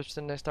 automatically switch to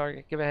the next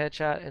target. Give a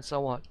headshot, and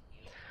so on.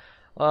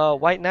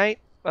 White Knight,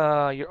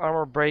 your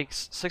armor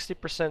breaks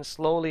 60%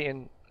 slowly,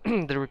 and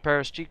the repair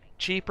is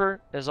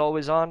cheaper. Is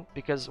always on,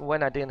 because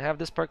when I didn't have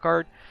this perk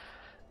card,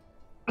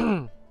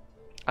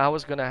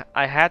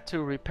 I had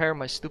to repair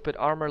my stupid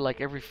armor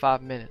like every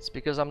 5 minutes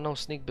because I'm no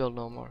sneak build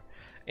no more.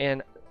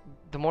 And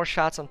the more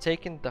shots I'm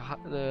taking,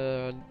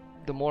 the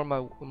more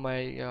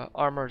my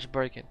armor is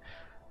breaking.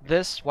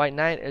 This White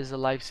Knight is a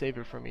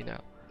lifesaver for me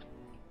now.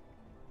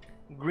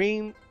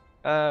 Green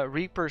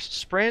Reaper's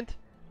Sprint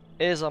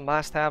is a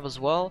must-have as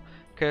well,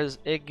 because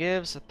it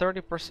gives a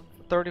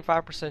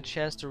 35%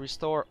 chance to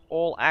restore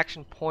all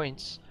action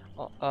points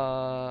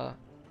on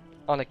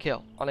a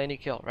kill, on any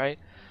kill, right?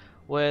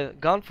 With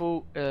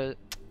Gunfu,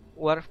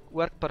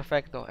 work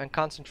perfecto, and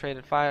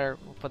concentrated fire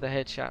for the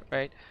headshot,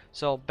 right?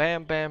 So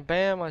bam, bam,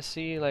 bam. I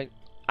see, like,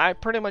 I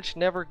pretty much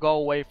never go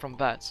away from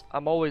VATS.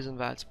 I'm always in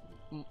VATS.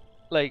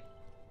 Like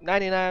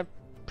 99%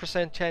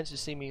 chance you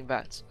see me in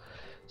VATS.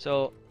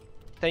 So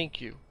thank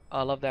you.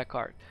 I love that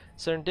card.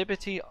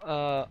 Serendipity,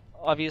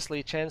 obviously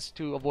a chance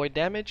to avoid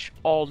damage,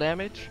 all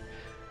damage,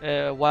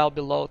 while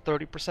below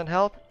 30%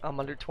 health. I'm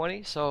under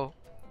 20, so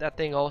that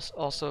thing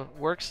also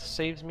works,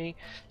 saves me.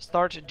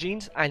 Starch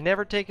jeans, I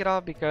never take it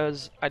off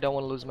because I don't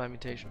want to lose my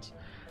mutations.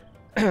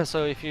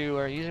 So if you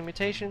are using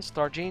mutations,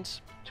 star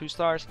jeans, 2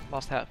 stars,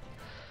 must have.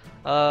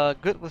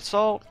 Good with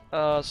salt,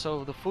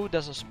 so the food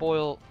doesn't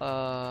spoil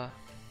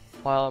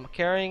while I'm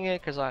carrying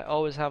it, because I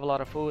always have a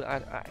lot of food.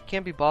 I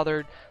can't be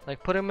bothered,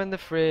 like put them in the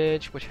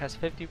fridge, which has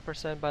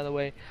 50% by the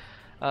way.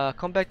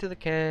 come back to the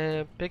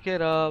camp, pick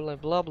it up,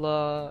 like blah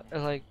blah.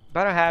 And like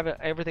better have it,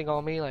 everything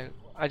on me. Like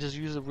I just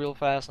use it real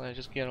fast and I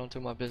just get onto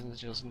my business,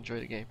 just enjoy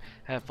the game,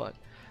 have fun.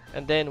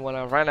 And then when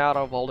I ran out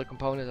of all the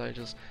components, I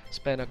just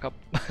spent a couple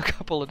a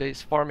couple of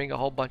days farming a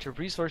whole bunch of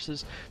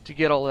resources to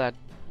get all that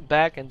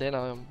back, and then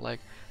I'm like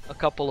a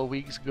couple of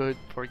weeks good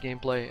for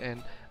gameplay,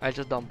 and I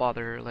just don't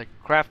bother like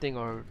crafting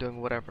or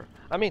doing whatever.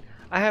 I mean,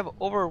 I have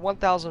over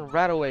 1,000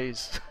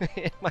 rataways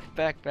in my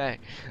backpack.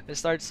 I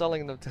start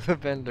selling them to the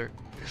vendor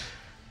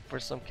for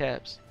some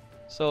caps.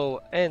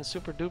 So, and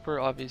super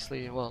duper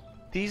obviously, well,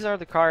 these are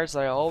the cards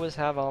that I always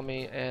have on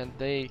me, and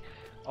they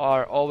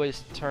are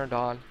always turned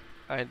on.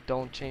 I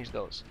don't change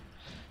those.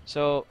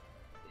 So,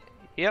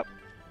 yep,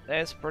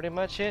 that's pretty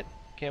much it.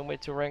 Can't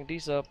wait to rank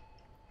these up.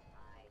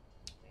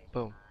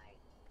 Boom.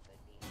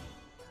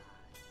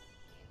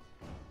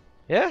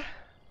 Yeah?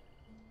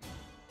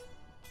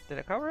 Did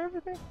I cover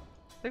everything?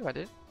 I think I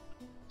did.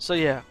 So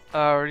yeah,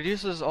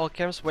 reduces all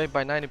chems weight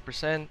by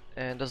 90%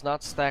 and does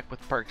not stack with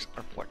perks,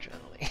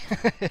 unfortunately.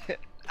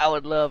 I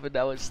would love it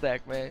that would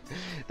stack, man.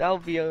 That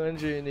would be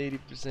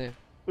 180%.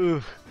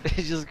 Ooh,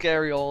 just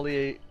carry all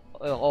the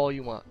all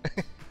you want.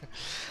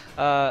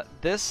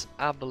 This,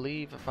 I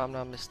believe, if I'm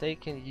not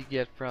mistaken, you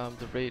get from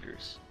the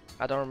raiders.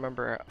 I don't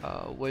remember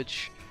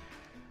which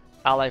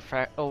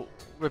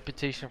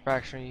reputation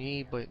faction you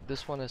need, but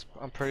this one is,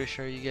 I'm pretty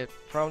sure you get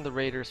from the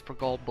raiders for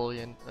gold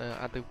bullion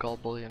at the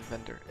gold bullion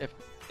vendor.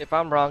 If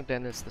I'm wrong,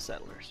 then it's the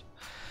settlers.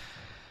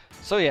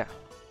 So yeah,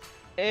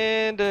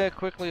 and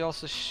quickly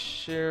also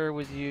share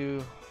with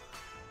you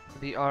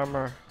the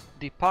armor: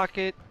 deep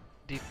pocket,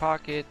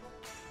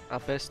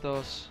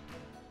 asbestos,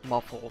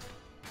 muffled.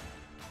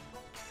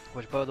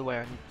 Which, by the way,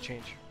 I need to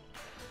change.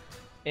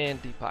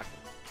 And deep pocket.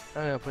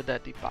 I'm gonna put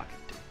that deep pocket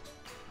too.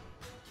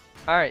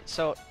 Alright,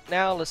 so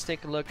now let's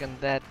take a look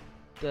at that.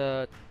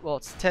 Well,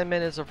 it's 10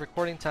 minutes of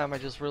recording time. I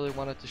just really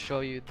wanted to show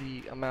you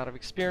the amount of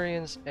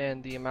experience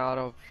and the amount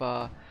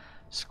of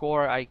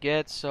score I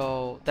get.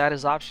 So that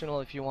is optional.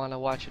 If you want to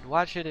watch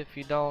it. If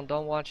you don't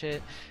watch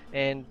it.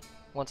 And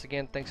once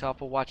again, thanks all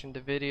for watching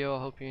the video. I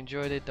hope you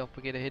enjoyed it. Don't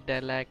forget to hit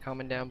that like,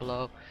 comment down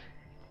below.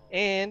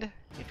 And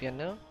if you're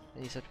new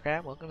and you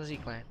subscribe, welcome to Z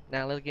Clan.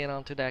 Now let's get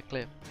on to that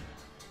clip.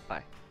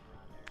 Bye.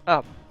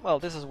 Well,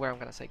 this is where I'm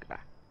gonna say goodbye.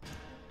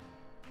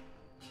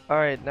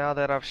 Alright, now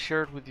that I've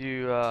shared with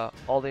you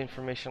all the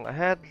information I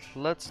had,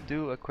 let's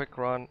do a quick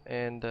run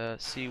and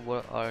see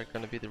what are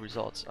going to be the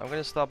results. I'm going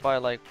to stop by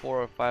like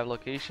 4 or 5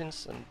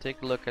 locations and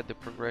take a look at the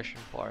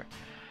progression part.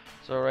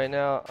 So right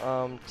now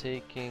I'm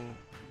taking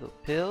the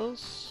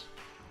pills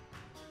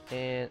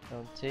and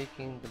I'm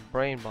taking the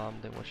brain bomb,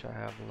 which I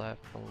have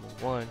left only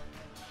one.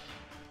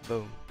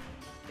 Boom.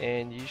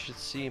 And you should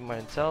see my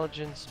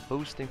intelligence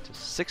boosting to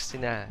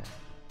 69.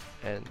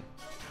 And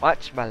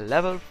watch my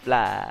level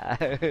fly.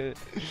 Oops,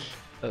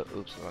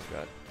 oh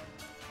god.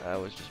 I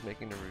was just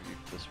making a review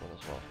for this one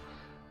as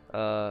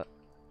well.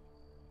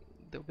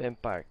 The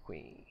Vampire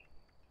Queen.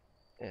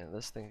 And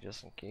this thing,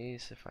 just in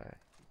case if I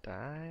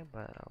die,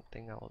 but I don't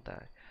think I will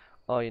die.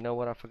 Oh, you know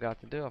what I forgot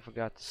to do? I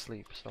forgot to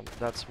sleep. So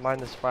that's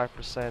minus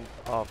 5%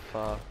 of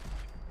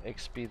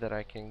XP that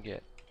I can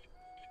get.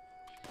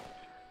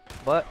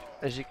 But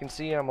as you can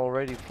see, I'm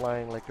already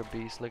flying like a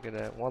beast. Look at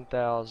that.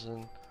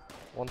 1,000.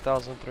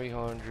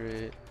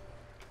 1,300,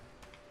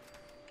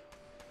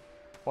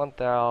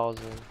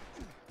 1,000.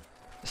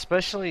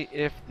 Especially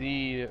if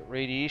the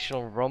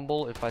radiation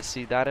rumble, if I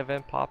see that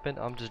event popping,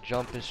 I'm just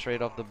jumping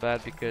straight off the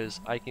bat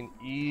because I can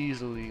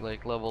easily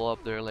like level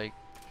up there like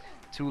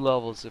 2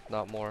 levels if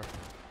not more,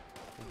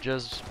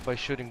 just by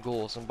shooting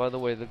ghouls. And by the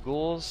way, the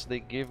ghouls, they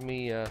give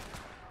me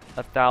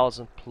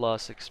 1,000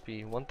 plus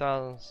XP,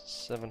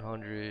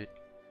 1,700.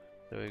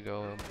 There we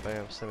go.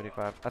 Bam,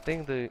 75. I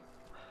think the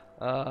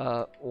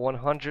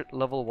 100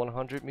 level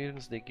 100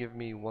 mutants, they give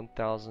me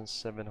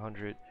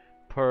 1,700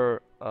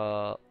 per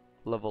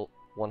level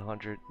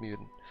 100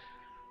 mutant.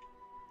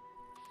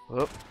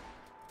 Oh,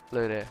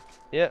 look at that.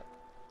 Yeah,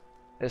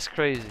 it's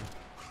crazy.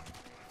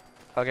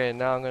 Okay,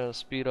 now I'm gonna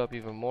speed up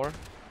even more.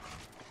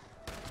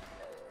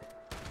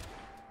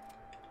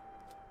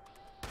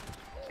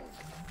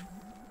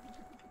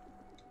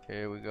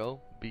 Here we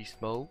go, beast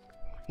mode.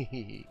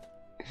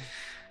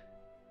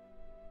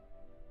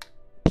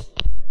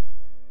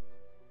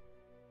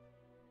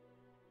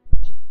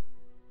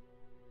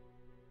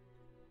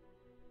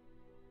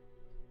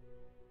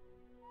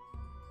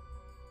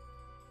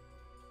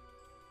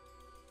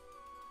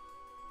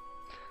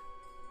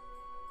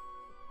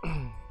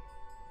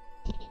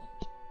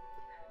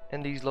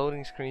 And these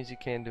loading screens, you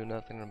can't do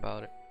nothing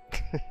about it.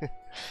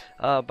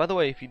 By the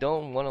way, if you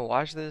don't want to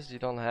watch this, you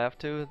don't have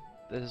to.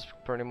 This is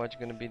pretty much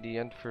going to be the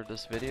end for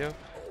this video.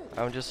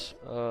 I'm just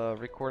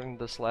recording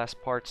this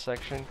last part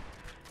section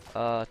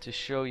to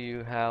show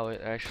you how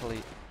it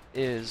actually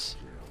is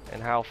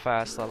and how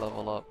fast I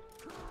level up.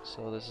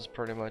 So this is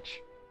pretty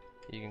much,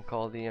 you can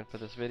call the end for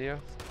this video.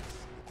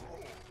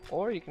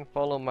 Or you can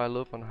follow my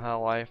loop on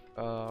how I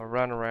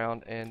run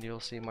around, and you'll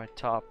see my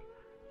top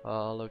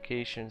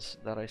locations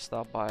that I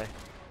stop by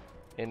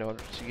in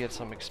order to get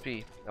some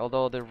XP.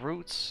 Although the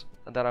routes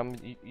that I'm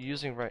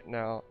using right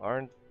now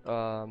aren't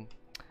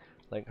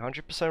like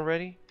 100%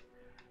 ready,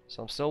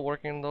 so I'm still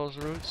working on those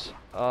routes.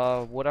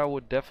 What I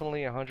would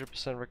definitely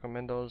 100%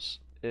 recommend those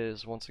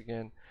is, once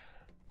again,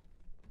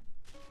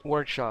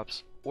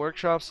 workshops.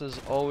 Workshops has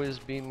always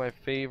been my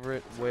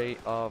favorite way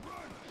of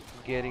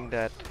getting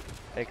that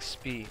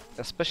XP,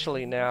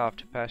 especially now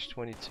after patch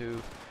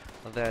 22,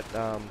 that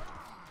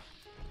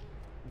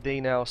they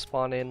now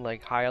spawn in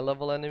like higher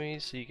level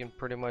enemies, so you can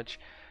pretty much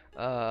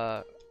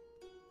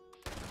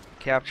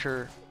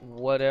capture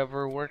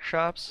whatever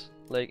workshops,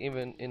 like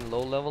even in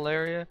low level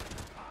area,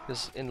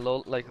 because in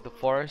low, like the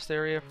forest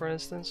area for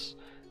instance,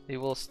 they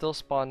will still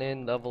spawn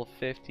in level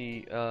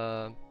 50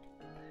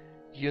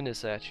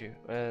 units at you,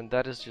 and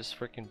that is just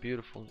freaking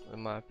beautiful in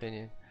my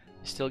opinion.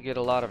 You still get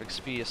a lot of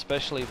XP,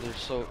 especially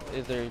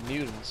if they're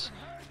mutants.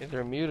 If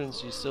they're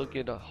mutants, you still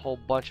get a whole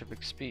bunch of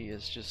XP.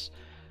 It's just,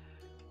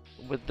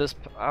 with this,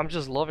 I'm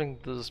just loving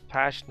this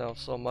patch now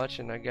so much,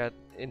 and I got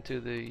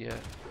into the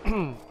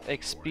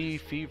XP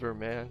fever,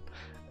 man.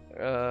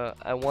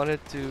 I wanted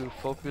to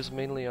focus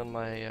mainly on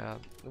my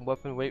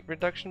weapon weight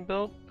reduction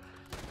build,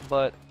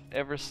 but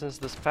ever since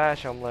this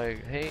patch, I'm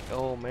like, hey,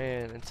 oh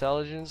man,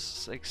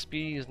 intelligence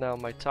XP is now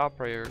my top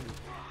priority.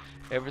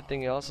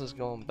 Everything else is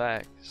going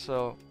back.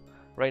 So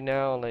right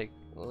now,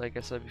 like I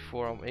said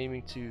before, I'm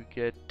aiming to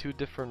get 2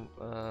 different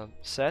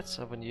sets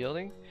of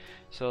unyielding.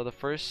 So the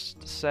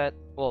first set,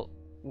 well,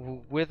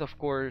 with of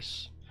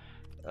course,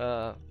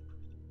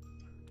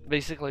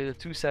 basically the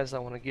 2 sets I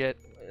want to get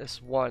is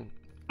 1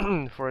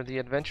 for the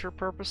adventure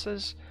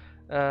purposes,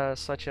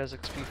 such as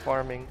XP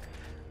farming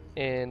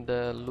and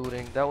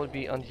looting. That would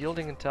be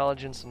unyielding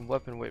intelligence and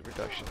weapon weight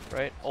reduction,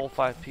 right? All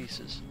 5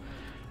 pieces.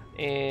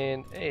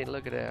 And hey,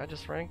 look at that, I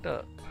just ranked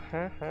up.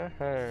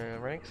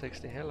 Rank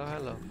 60. Hello,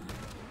 hello.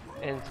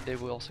 And today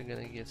we're also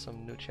gonna get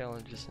some new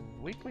challenges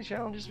and weekly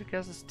challenges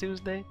because it's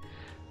Tuesday.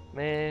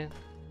 Man,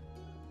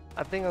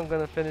 I think I'm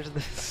gonna finish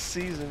this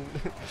season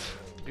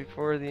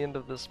before the end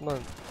of this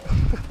month.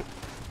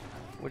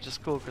 Which is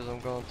cool because I'm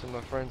going to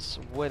my friend's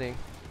wedding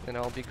and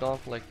I'll be gone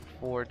for like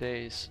 4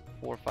 days,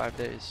 4 or 5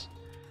 days.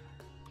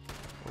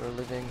 We're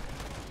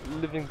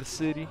living the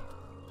city.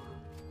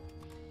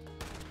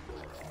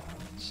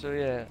 So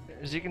yeah,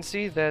 as you can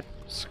see, that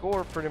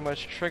score pretty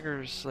much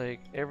triggers like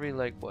every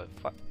like what,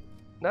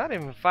 not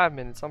even 5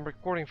 minutes. I'm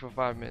recording for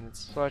 5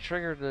 minutes, so I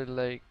triggered it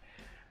like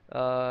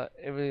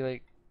every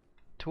like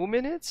 2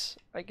 minutes,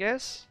 I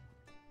guess.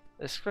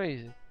 It's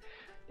crazy.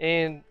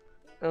 And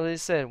as I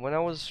said, when I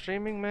was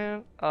streaming,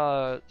 man,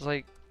 it's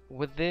like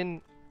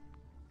within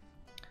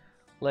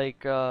like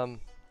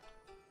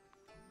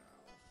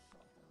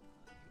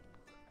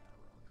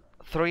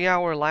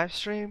 3-hour live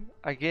stream,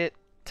 I get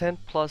 10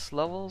 plus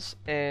levels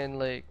and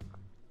like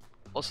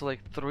also like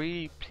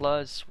 3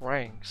 plus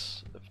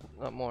ranks, if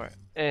not more.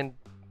 And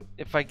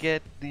if I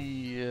get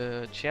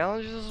the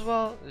challenges as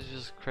well, it's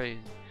just crazy.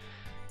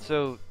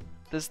 So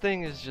this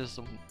thing is just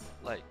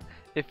like,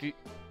 if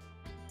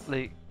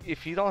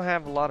you don't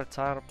have a lot of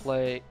time to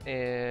play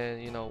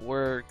and, you know,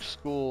 work,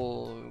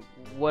 school,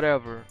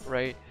 whatever,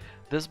 right?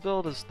 This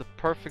build is the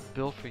perfect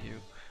build for you,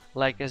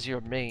 like as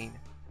your main.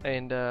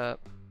 And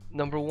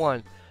number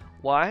 1,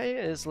 why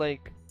is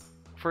like,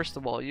 first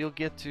of all, you'll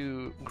get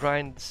to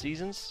grind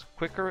seasons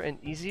quicker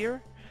and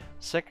easier.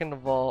 Second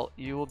of all,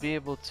 you will be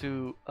able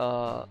to,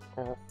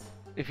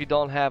 if you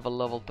don't have a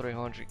level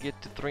 300, get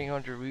to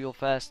 300 real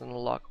fast and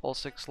unlock all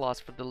 6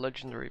 slots for the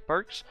legendary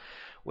perks,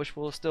 which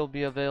will still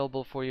be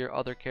available for your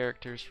other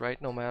characters,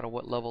 right? No matter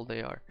what level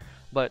they are,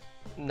 but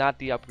not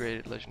the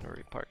upgraded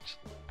legendary perk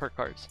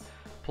cards.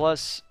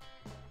 Plus,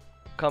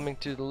 coming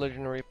to the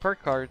legendary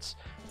perk cards,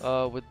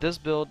 with this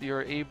build,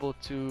 you're able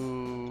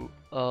to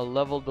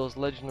level those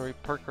legendary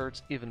perk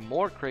cards even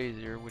more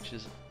crazier, which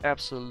is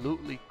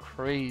absolutely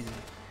crazy.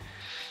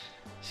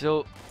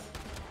 So,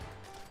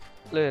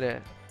 look at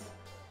that.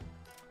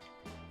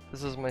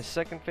 This is my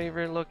second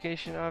favorite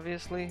location,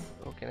 obviously.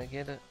 Oh, can I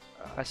get it?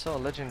 I saw a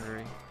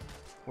legendary.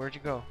 Where'd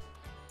you go?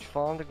 Did you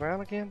fall on the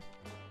ground again?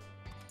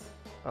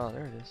 Oh,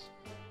 there it is.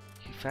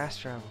 He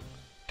fast traveled.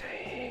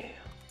 Damn.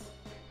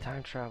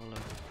 Time traveler.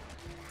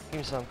 Give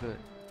me something good.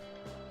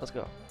 Let's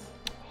go.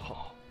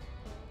 Oh.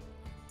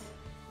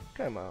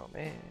 Come on,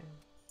 man.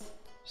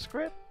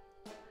 Script.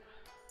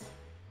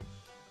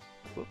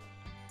 Whoop.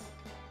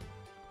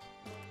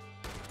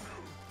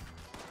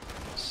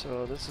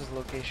 So this is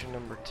location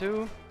number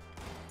 2.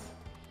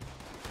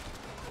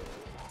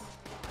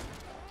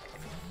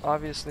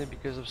 Obviously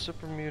because of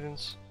super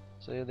mutants.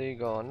 So yeah, there you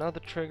go. Another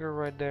trigger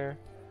right there.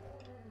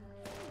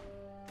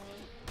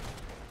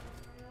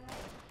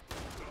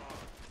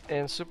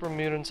 And super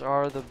mutants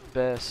are the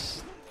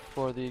best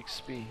for the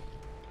XP.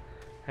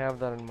 Have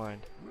that in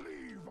mind.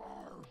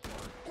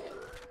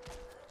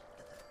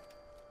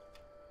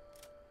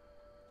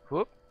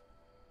 Whoop.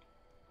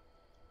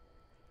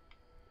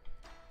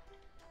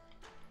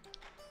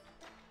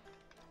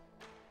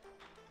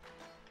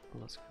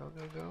 Let's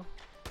go.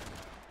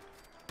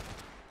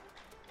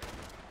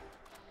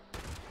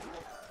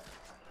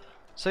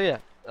 So yeah,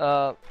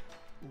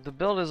 the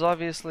build is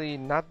obviously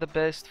not the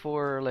best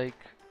for like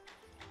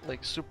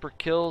super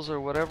kills or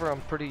whatever.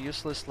 I'm pretty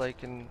useless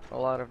like in a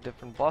lot of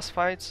different boss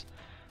fights,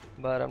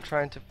 but I'm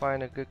trying to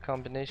find a good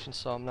combination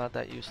so I'm not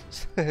that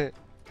useless. The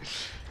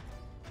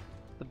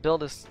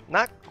build is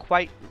not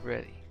quite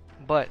ready,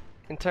 but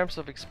in terms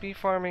of XP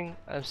farming,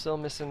 I'm still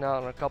missing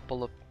out on a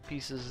couple of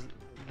pieces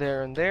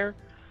there and there,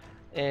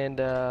 and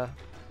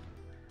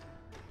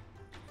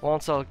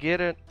once I'll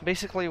get it,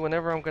 basically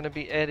whenever I'm going to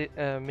be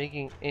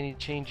making any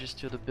changes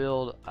to the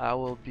build, I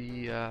will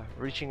be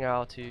reaching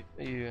out to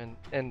you,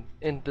 and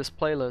in this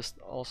playlist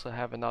also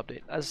have an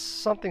update as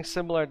something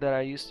similar that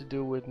I used to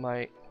do with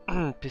my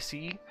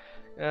PC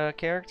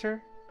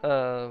character,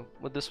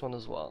 with this one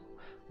as well.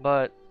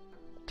 But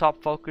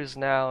top focus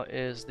now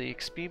is the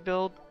XP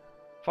build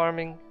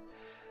farming,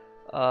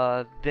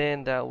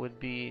 then that would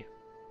be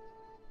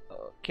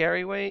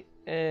carry weight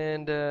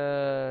and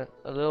a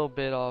little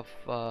bit of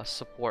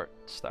support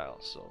style.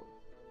 So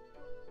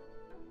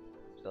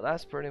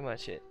that's pretty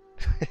much it.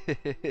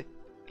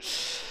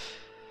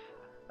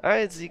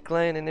 Alright,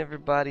 Z-Clan and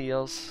everybody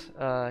else,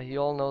 you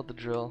all know the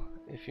drill.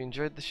 If you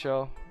enjoyed the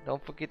show,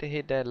 don't forget to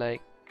hit that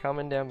like,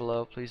 comment down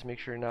below. Please make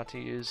sure not to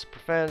use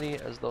profanity,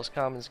 as those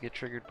comments get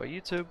triggered by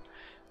YouTube.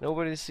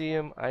 Nobody see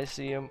them, I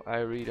see them, I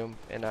read them,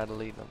 and I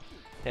delete them.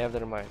 Have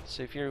that in mind.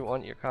 So if you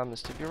want your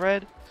comments to be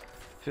read,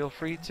 feel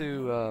free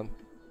to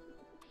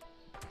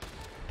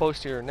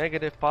post your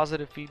negative,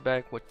 positive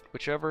feedback,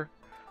 whichever,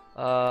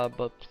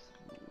 but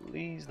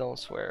please don't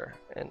swear.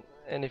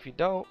 And if you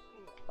don't,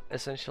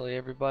 essentially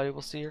everybody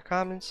will see your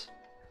comments.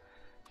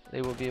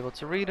 They will be able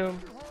to read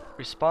them,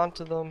 respond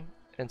to them,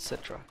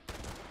 etc.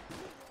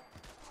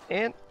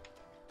 And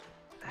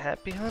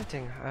happy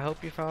hunting. I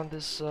hope you found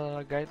this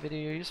guide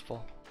video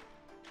useful.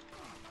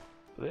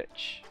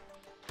 Which,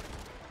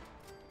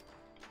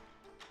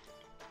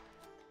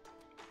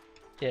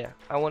 yeah,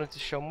 I wanted to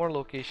show more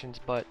locations,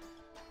 but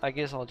I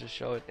guess I'll just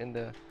show it in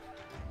the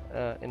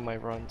in my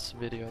runs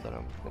video that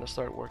I'm gonna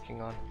start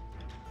working on.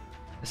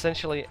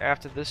 Essentially,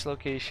 after this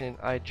location,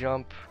 I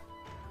jump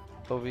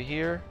over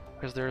here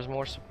because there's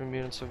more super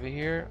mutants over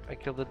here. I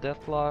kill the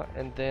Deathclaw,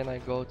 and then I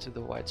go to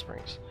the White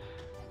Springs.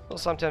 Well,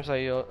 sometimes I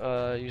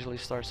usually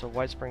start at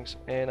White Springs,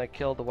 and I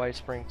kill the White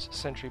Springs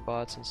sentry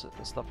bots and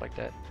stuff like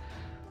that,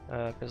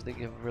 because they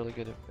give a really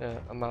good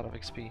amount of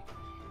XP.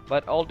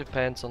 But all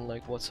depends on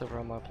like what server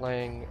am I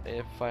playing.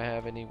 If I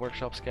have any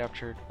workshops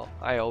captured,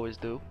 I always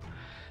do.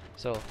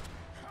 So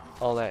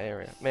all that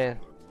area, man.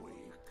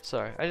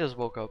 Sorry, I just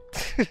woke up.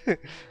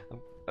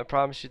 I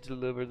promise you to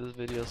deliver this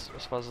video as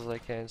fast as I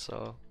can.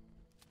 So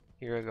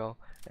here I go,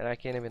 and I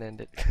can't even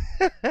end it.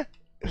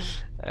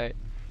 Alright,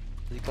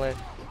 Z-Clan,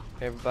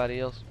 everybody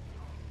else,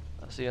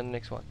 I'll see you on the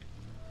next one.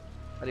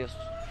 Adios.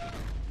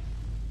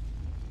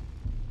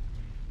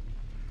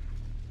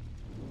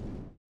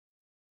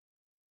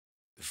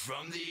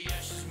 From the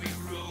ashes we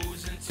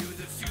rose, into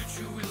the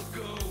future we'll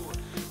go.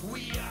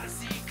 We are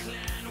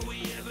Z-Clan, we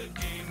have a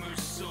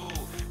gamer's soul.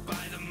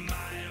 By the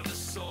might of the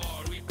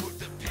sword, we put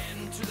the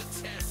pen to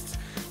the test.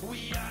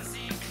 We are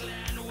Z